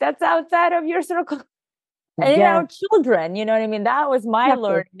 nope, that's outside of your circle. And our children, you know what I mean? That was my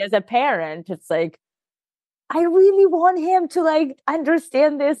learning as a parent. It's like, I really want him to like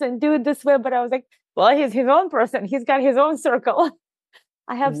understand this and do it this way. But I was like, well, he's his own person. He's got his own circle.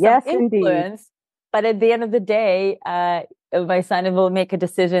 I have some influence. But at the end of the day, my son will make a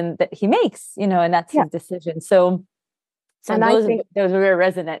decision that he makes, and that's his decision. So and those are very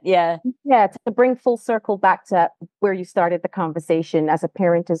resonant. Yeah. Yeah. To bring full circle back to where you started the conversation as a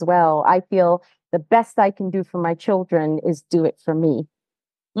parent as well, I feel the best I can do for my children is do it for me.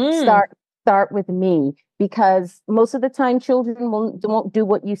 Start with me, because most of the time children won't do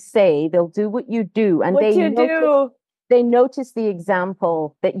what you say. They'll do what you do. And they notice the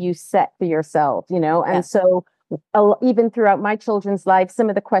example that you set for yourself, and so even throughout my children's lives, some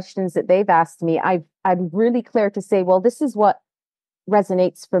of the questions that they've asked me, I'm really clear to say, well, this is what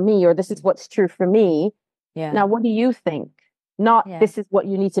resonates for me, or this is what's true for me. Yeah. Now, what do you think? Not this is what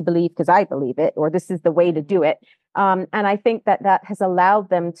you need to believe because I believe it, or this is the way to do it. And I think that has allowed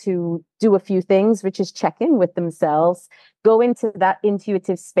them to do a few things, which is check in with themselves, go into that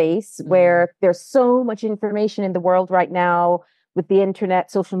intuitive space where there's so much information in the world right now with the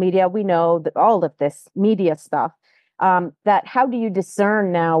internet, social media. We know that all of this media stuff, that how do you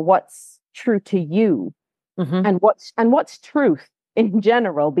discern now what's true to you and what's truth in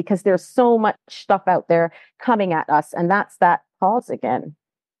general, because there's so much stuff out there coming at us. And that's that pause again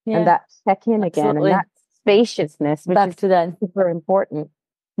and that check in again and that spaciousness, which is super important.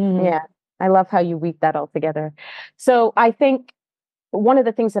 Yeah. I love how you weave that all together. So I think one of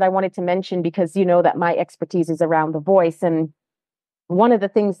the things that I wanted to mention, because you know that my expertise is around the voice, and one of the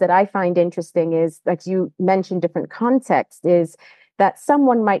things that I find interesting is, like you mentioned, different context, is that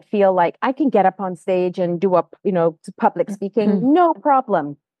someone might feel like I can get up on stage and do public speaking, no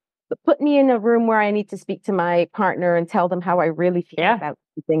problem. But put me in a room where I need to speak to my partner and tell them how I really feel about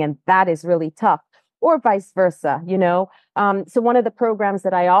something, and that is really tough. Or vice versa, So one of the programs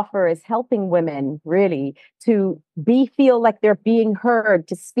that I offer is helping women really to feel like they're being heard,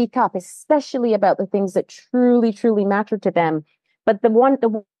 to speak up, especially about the things that truly, truly matter to them. But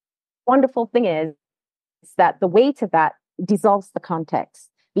the wonderful thing is that the weight of that dissolves the context,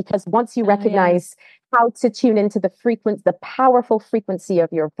 because once you recognize how to tune into the powerful frequency of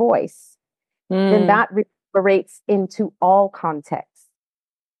your voice, then that reverberates into all contexts.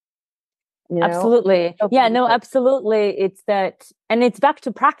 Absolutely. Yeah, no, absolutely. It's that, and it's back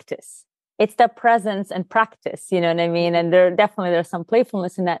to practice. It's the presence and practice, you know what I mean? And there's some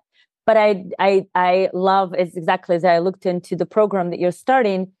playfulness in that. But I love, it's exactly as I looked into the program that you're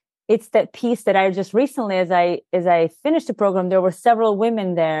starting, it's that piece that I just recently, as I finished the program, there were several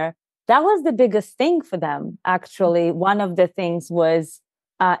women there. That was the biggest thing for them. Actually, one of the things was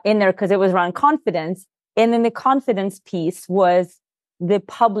in there, because it was around confidence. And then the confidence piece was the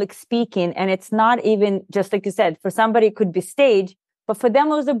public speaking. And it's not even just like you said, for somebody it could be stage, but for them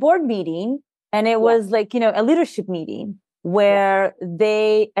it was a board meeting, and it was like, a leadership meeting where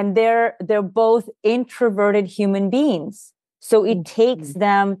they're both introverted human beings. So it takes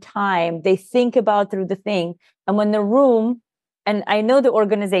them time. They think about through the thing. And when the room, and I know the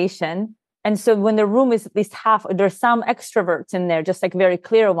organization, and so when the room is at least half, there's some extroverts in there, just like very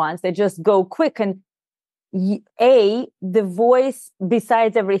clear ones, they just go quick. And the voice,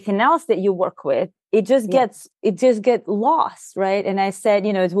 besides everything else that you work with, it just gets lost, right? And I said,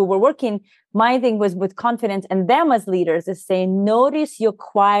 as we were working, my thing was with confidence and them as leaders is saying, notice your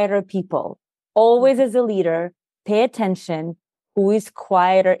quieter people. Always as a leader, pay attention who is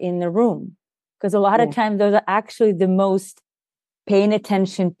quieter in the room. Because a lot of times those are actually the most paying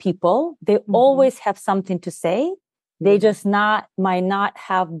attention people. They always have something to say. They just might not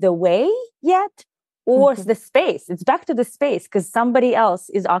have the way yet or the space. It's back to the space because somebody else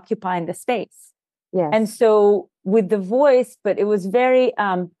is occupying the space. Yes. And so with the voice, but it was very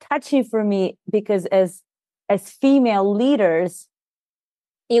touching for me because as female leaders,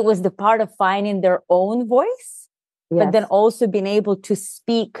 it was the part of finding their own voice, but then also being able to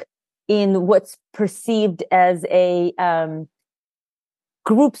speak in what's perceived as a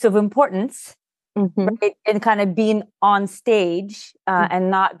groups of importance, right? And kind of being on stage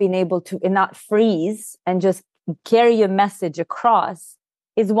and not being able to, and not freeze and just carry your message across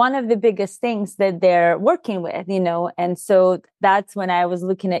is one of the biggest things that they're working with, you know? And so that's when I was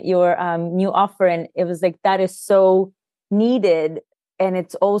looking at your new offer, and it was like, that is so needed. And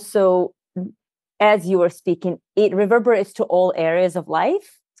it's also, as you were speaking, it reverberates to all areas of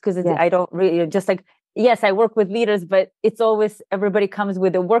life because I don't really just like, yes, I work with leaders, but it's always, everybody comes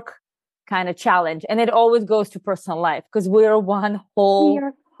with a work kind of challenge. And it always goes to personal life because we're one whole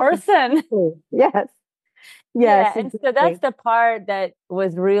person. Yes. Yeah. And so that's the part that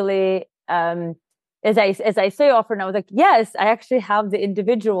was really, as I say often, I was like, yes, I actually have the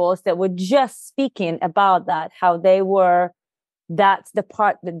individuals that were just speaking about that, how they were, that's the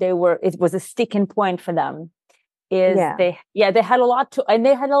part that they were, it was a sticking point for them. They had a lot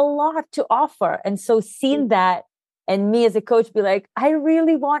to offer. And so seeing that, and me as a coach be like, I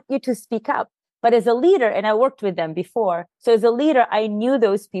really want you to speak up. But as a leader, and I worked with them before, so as a leader, I knew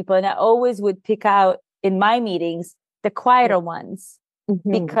those people, and I always would pick out in my meetings the quieter ones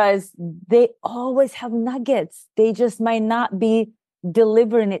because they always have nuggets. They just might not be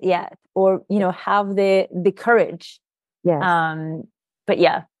delivering it yet, or have the courage. Yes. But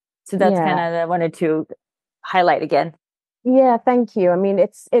yeah, so that's kind of I wanted to highlight again. Yeah, thank you. I mean,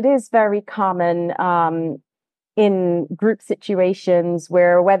 it is very common in group situations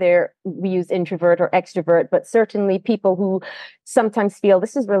where, whether we use introvert or extrovert, but certainly people who sometimes feel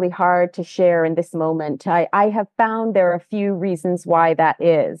this is really hard to share in this moment. I have found there are a few reasons why that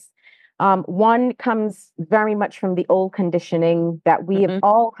is. One comes very much from the old conditioning that we have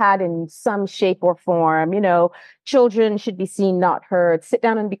all had in some shape or form. Children should be seen, not heard. Sit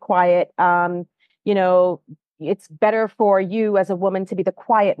down and be quiet. It's better for you as a woman to be the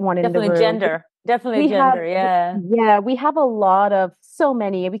quiet one in the room. Definitely gender. Yeah, we have a lot of, so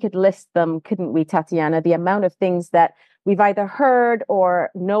many, we could list them, couldn't we, Tatyana? The amount of things that we've either heard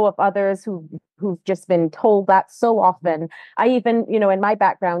or know of others who've just been told that so often. I even, in my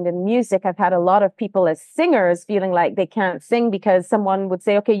background in music, I've had a lot of people as singers feeling like they can't sing because someone would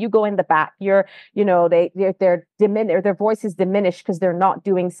say, okay, you go in the back. They're diminished, or their voice is diminished because they're not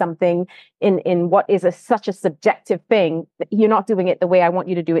doing something in what is such a subjective thing. You're not doing it the way I want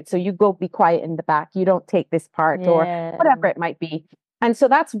you to do it. So you go be quiet in the back. You don't take this part or whatever it might be. And so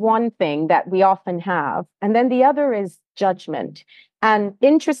that's one thing that we often have. And then the other is judgment. And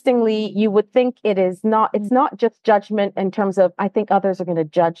interestingly, you would think it's not just judgment in terms of, I think others are going to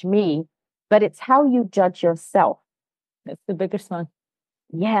judge me, but it's how you judge yourself. That's the biggest one.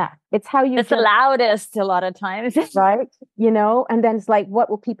 Yeah. It's how you It's the loudest a lot of times. Right. And then it's like,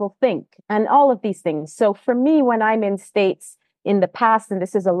 what will people think? And all of these things. So for me, when I'm in states in the past, and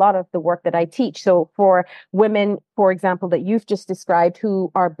this is a lot of the work that I teach. So for women, for example, that you've just described,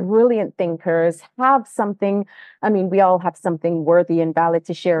 who are brilliant thinkers, have something, we all have something worthy and valid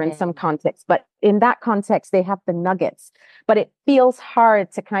to share in some context, but in that context, they have the nuggets, but it feels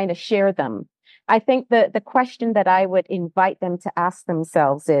hard to kind of share them. I think the question that I would invite them to ask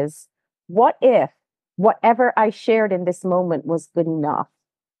themselves is, what if whatever I shared in this moment was good enough?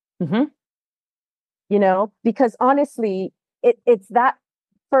 Because honestly, it's that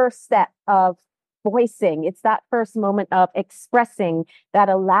first step of voicing. It's that first moment of expressing that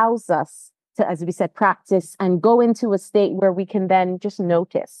allows us to, as we said, practice and go into a state where we can then just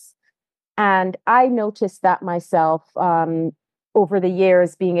notice. And I noticed that myself over the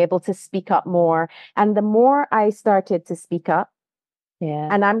years, being able to speak up more. And the more I started to speak up,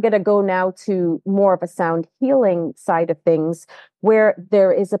 and I'm going to go now to more of a sound healing side of things, where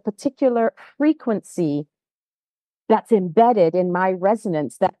there is a particular frequency that's embedded in my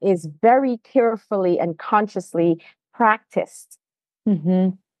resonance that is very carefully and consciously practiced.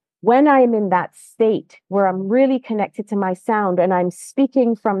 When I'm in that state where I'm really connected to my sound and I'm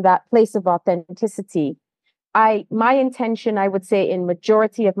speaking from that place of authenticity, my intention, I would say, in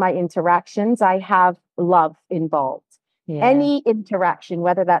majority of my interactions, I have love involved. Any interaction,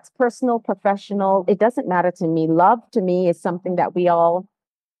 whether that's personal, professional, it doesn't matter to me. Love to me is something that we all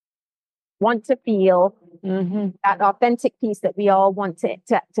want to feel, that authentic piece that we all want to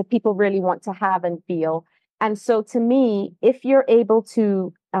people really want to have and feel. And so to me, if you're able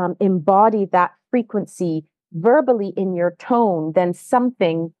to embody that frequency verbally in your tone, then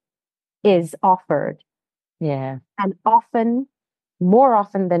something is offered. Yeah. And often, more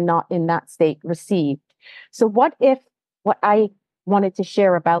often than not in that state, received. So what if what I wanted to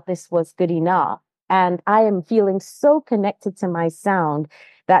share about this was good enough? And I am feeling so connected to my sound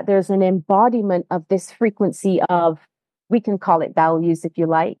that there's an embodiment of this frequency of, we can call it values if you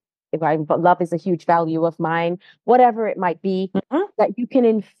like. But love is a huge value of mine, whatever it might be, that you can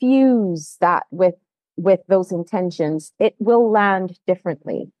infuse that with those intentions, it will land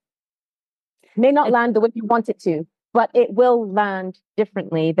differently. May not land the way you want it to, but it will land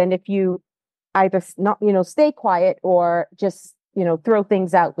differently than if you either not, stay quiet or just, throw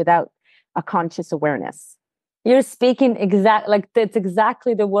things out without a conscious awareness. You're speaking like that's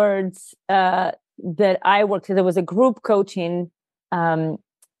exactly the words that I worked with. There was a group coaching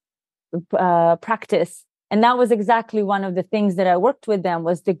practice, and that was exactly one of the things that I worked with them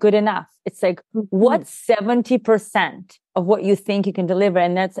was the good enough. It's like, what's 70% of what you think you can deliver?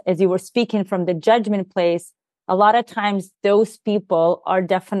 And that's, as you were speaking from the judgment place, a lot of times those people are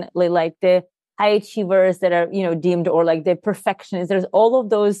definitely like the high achievers that are, deemed, or like the perfectionists. There's all of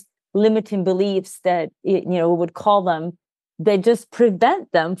those limiting beliefs that, we would call them, that just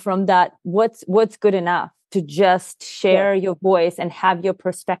prevent them from that. What's good enough to just share your voice and have your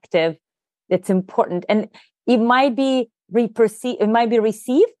perspective. It's important. And it might be it might be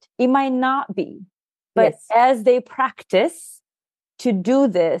received, it might not be. But as they practice to do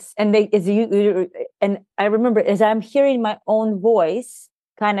this, and and I remember as I'm hearing my own voice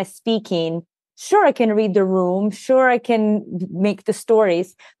kind of speaking, sure, I can read the room, sure, I can make the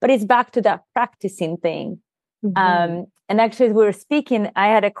stories, but it's back to that practicing thing. And actually, as we were speaking, I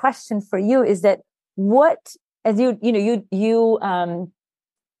had a question for you, is that what, as you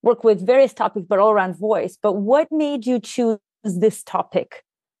work with various topics, but all around voice, but what made you choose this topic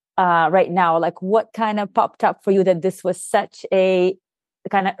right now? Like, what kind of popped up for you that this was such a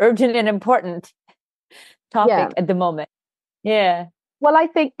kind of urgent and important topic at the moment? Yeah. Well, I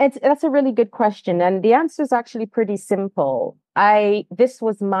think that's a really good question. And the answer is actually pretty simple. This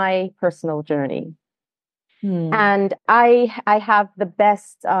was my personal journey. And I have the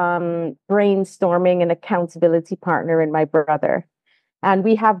best brainstorming and accountability partner in my brother. And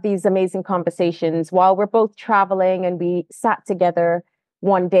we have these amazing conversations while we're both traveling. And we sat together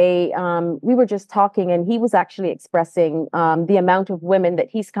one day. We were just talking, and he was actually expressing the amount of women that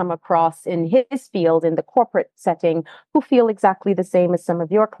he's come across in his field, in the corporate setting, who feel exactly the same as some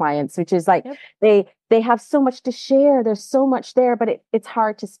of your clients, which is like they have so much to share. There's so much there, but it's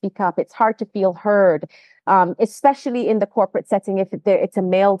hard to speak up. It's hard to feel heard. Especially in the corporate setting, if it's a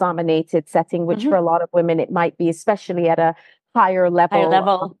male-dominated setting, which for a lot of women it might be, especially at a higher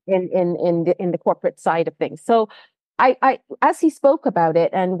level in the corporate side of things. So I as he spoke about it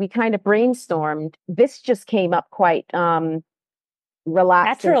and we kind of brainstormed, this just came up quite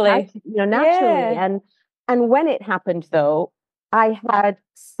relaxed, naturally. And when it happened, though, I had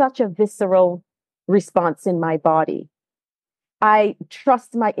such a visceral response in my body. I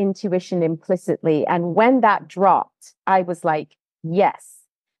trust my intuition implicitly. And when that dropped, I was like, yes.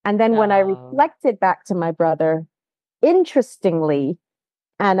 And then when I reflected back to my brother, interestingly,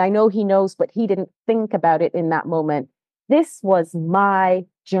 and I know he knows, but he didn't think about it in that moment, this was my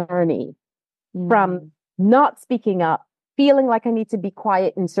journey from not speaking up, feeling like I need to be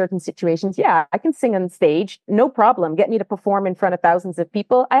quiet in certain situations. Yeah, I can sing on stage, no problem. Get me to perform in front of thousands of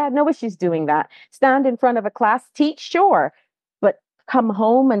people. I had no issues doing that. Stand in front of a class, teach, sure. But come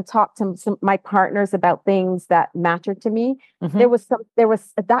home and talk to my partners about things that mattered to me. There was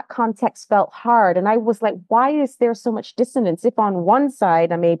that context felt hard. And I was like, why is there so much dissonance? If on one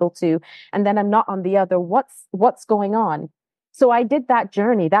side I'm able to, and then I'm not on the other, what's going on? So I did that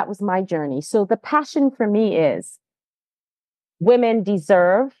journey. That was my journey. So the passion for me is women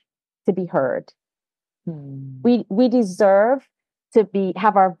deserve to be heard. We deserve to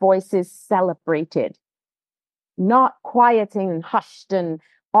have our voices celebrated, not quieting and hushed and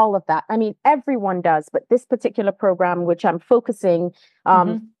all of that. I mean, everyone does, but this particular program, which I'm focusing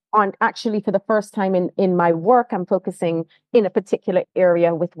on actually for the first time in my work, I'm focusing in a particular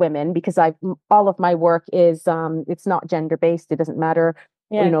area with women because all of my work is, it's not gender-based. It doesn't matter.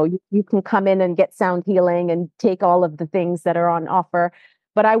 Yeah. You can come in and get sound healing and take all of the things that are on offer.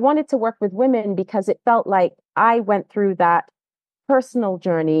 But I wanted to work with women because it felt like I went through that personal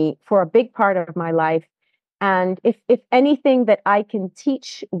journey for a big part of my life. And if anything that I can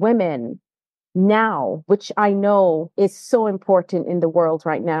teach women now, which I know is so important in the world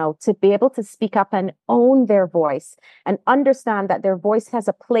right now, to be able to speak up and own their voice and understand that their voice has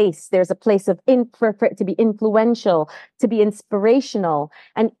a place. There's a place for it to be influential, to be inspirational.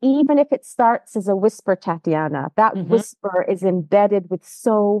 And even if it starts as a whisper, Tatyana, that whisper is embedded with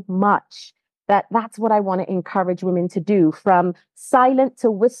so much. That's what I want to encourage women to do, from silent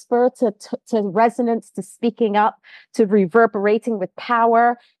to whisper to resonance to speaking up to reverberating with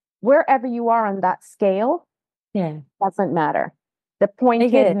power. Wherever you are on that scale, doesn't matter. The point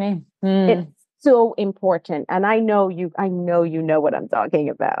is, it's so important. And I know you know what I'm talking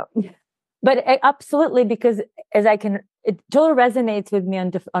about. But absolutely, because it totally resonates with me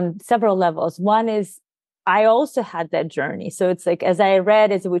on several levels. One is, I also had that journey. So it's like, as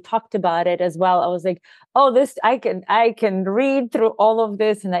we talked about it as well, I was like, oh, I can read through all of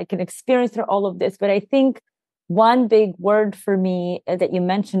this and I can experience through all of this. But I think one big word for me that you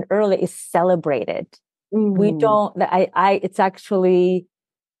mentioned earlier is celebrated. We don't, it's actually,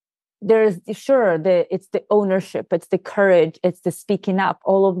 it's the ownership, it's the courage, it's the speaking up,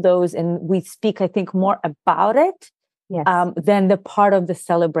 all of those. And we speak, I think, more about it than the part of the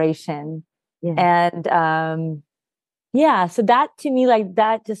celebration. Yeah. And so that to me, like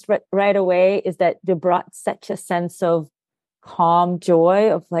that just right away is that they brought such a sense of calm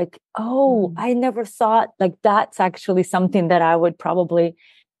joy of like, I never thought like that's actually something that I would probably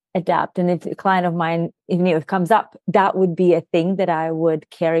adapt. And if a client of mine, even if it comes up, that would be a thing that I would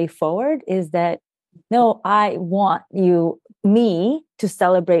carry forward, is that, no, I want me to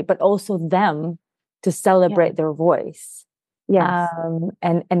celebrate, but also them to celebrate their voice. Yes.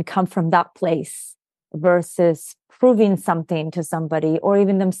 And come from that place versus proving something to somebody or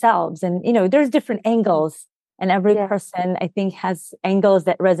even themselves. And, there's different angles, and every person, I think, has angles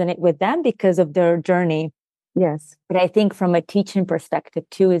that resonate with them because of their journey. Yes. But I think from a teaching perspective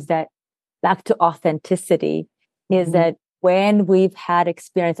too, is that back to authenticity, is that when we've had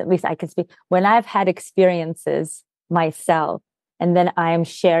experience, at least I can speak, when I've had experiences myself, and then I am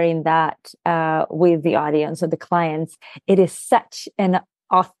sharing that with the audience or the clients, it is such a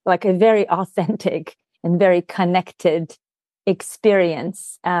very authentic and very connected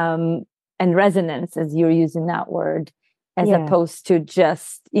experience and resonance, as you're using that word, as opposed to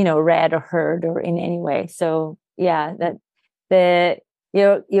just, read or heard or in any way. So that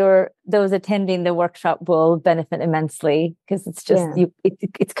those attending the workshop will benefit immensely, because it's just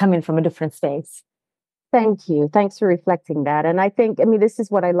it's coming from a different space. Thank you. Thanks for reflecting that. And I think, this is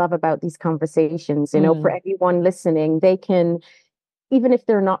what I love about these conversations, for everyone listening, they can, even if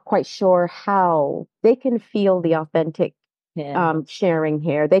they're not quite sure how, they can feel the authentic sharing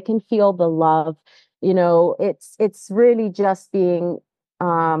here. They can feel the love. It's really just being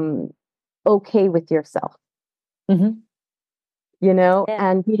okay with yourself, and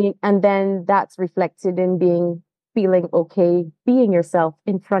then that's reflected in feeling okay being yourself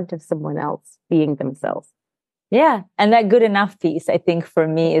in front of someone else, being themselves. Yeah. And that good enough piece, I think, for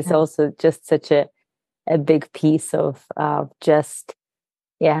me is also just such a big piece of just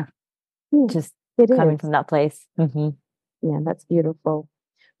coming from that place. Yeah, that's beautiful.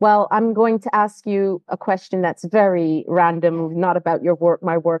 Well, I'm going to ask you a question that's very random, not about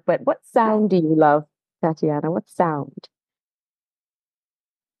my work, but what sound do you love, Tatyana? What sound?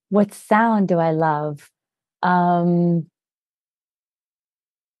 What sound do I love? I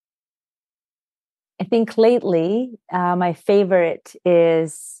think lately, my favorite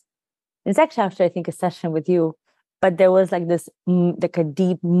it's actually after, I think, a session with you, but there was like this, like a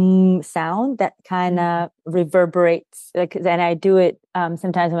deep sound that kind of reverberates. And I do it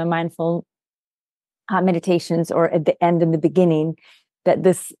sometimes in my mindful meditations or at the end and the beginning, that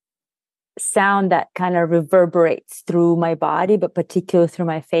this sound that kind of reverberates through my body, but particularly through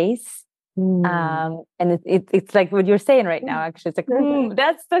my face. And it's like what you're saying right now, actually. It's like,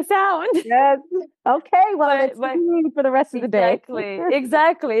 that's the sound. Yes. Okay. Well, it's for the rest of the day.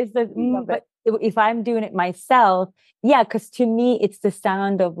 Exactly. It's but if I'm doing it myself, because to me, it's the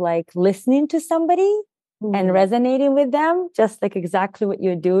sound of like listening to somebody and resonating with them, just like exactly what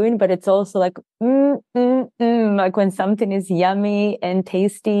you're doing. But it's also like, like when something is yummy and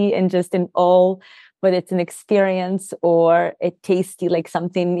tasty and just in all, whether it's an experience or a tasty, like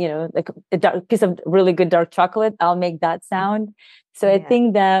something, like a piece of really good dark chocolate, I'll make that sound. So I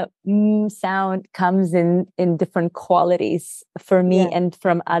think that sound comes in different qualities for me and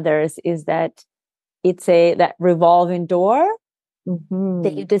from others, is that it's that revolving door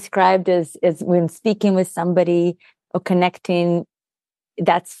that you described as when speaking with somebody or connecting,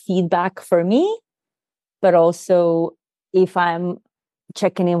 that's feedback for me. But also if I'm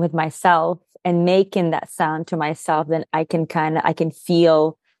checking in with myself and making that sound to myself, then I can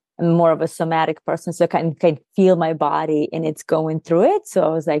feel I'm more of a somatic person, so I can feel my body and it's going through it. So I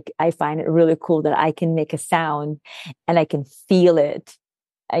was like, I find it really cool that I can make a sound and I can feel it,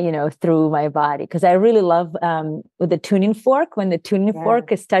 through my body. Because I really love with the tuning fork, when the tuning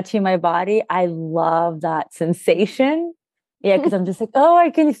fork is touching my body, I love that sensation. Yeah, because I'm just like, oh,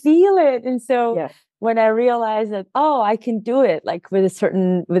 I can feel it. And so when I realized that, oh, I can do it like with a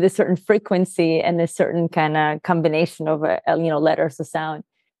certain frequency and a certain kind of combination of letters of sound.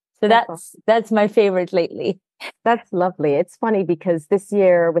 So that's my favorite lately. That's lovely. It's funny because this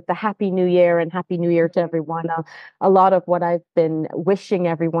year, with the Happy New Year and Happy New Year to everyone, a lot of what I've been wishing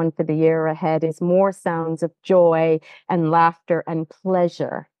everyone for the year ahead is more sounds of joy and laughter and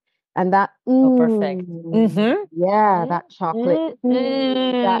pleasure. And that, perfect. That chocolate,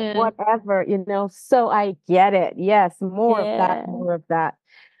 that whatever, so I get it. Yes, more of that, more of that.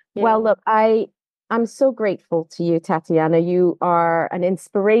 Yeah. Well, look, I'm so grateful to you, Tatyana. You are an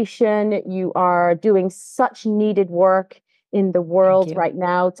inspiration. You are doing such needed work in the world right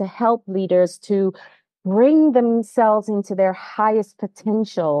now to help leaders to bring themselves into their highest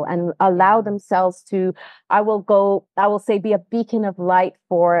potential and allow themselves to, I will say, be a beacon of light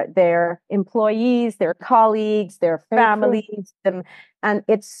for their employees, their colleagues, their families. And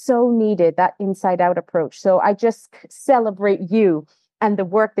it's so needed, that inside out approach. So I just celebrate you and the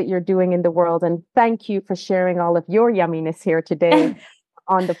work that you're doing in the world. And thank you for sharing all of your yumminess here today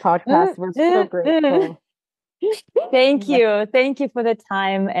on the podcast. We're so grateful. Thank you. Thank you for the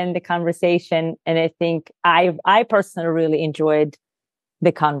time and the conversation. And I think I personally really enjoyed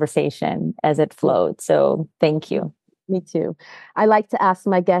the conversation as it flowed. So thank you. Me too. I like to ask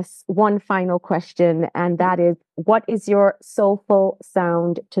my guests one final question, and that is, what is your soulful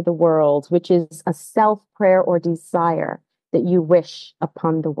sound to the world, which is a self-prayer or desire that you wish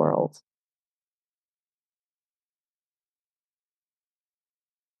upon the world?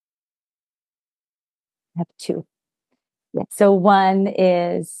 I have two. Yeah. So one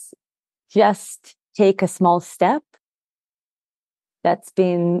is just take a small step. That's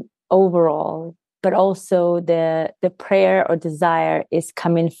been overall, but also the prayer or desire is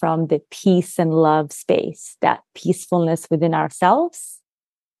coming from the peace and love space, that peacefulness within ourselves.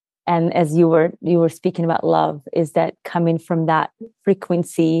 And as you were speaking about love, is that coming from that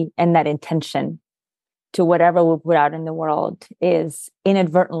frequency and that intention to whatever we put out in the world is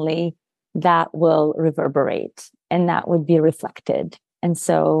inadvertently that will reverberate and that would be reflected. And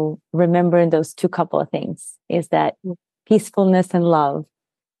so remembering those two couple of things is that peacefulness and love,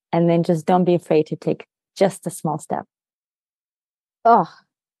 and then just don't be afraid to take just a small step. Oh,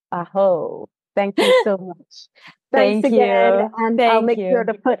 aho. Thank you so much. Thanks again. And I'll make sure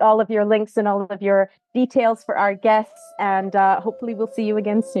to put all of your links and all of your details for our guests. And hopefully we'll see you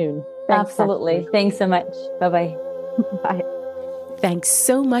again soon. Thanks, absolutely. Ashley. Thanks so much. Bye-bye. Bye. Thanks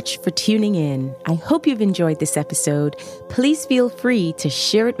so much for tuning in. I hope you've enjoyed this episode. Please feel free to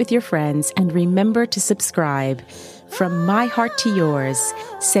share it with your friends and remember to subscribe. From my heart to yours,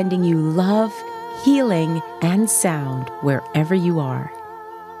 sending you love, healing, and sound wherever you are.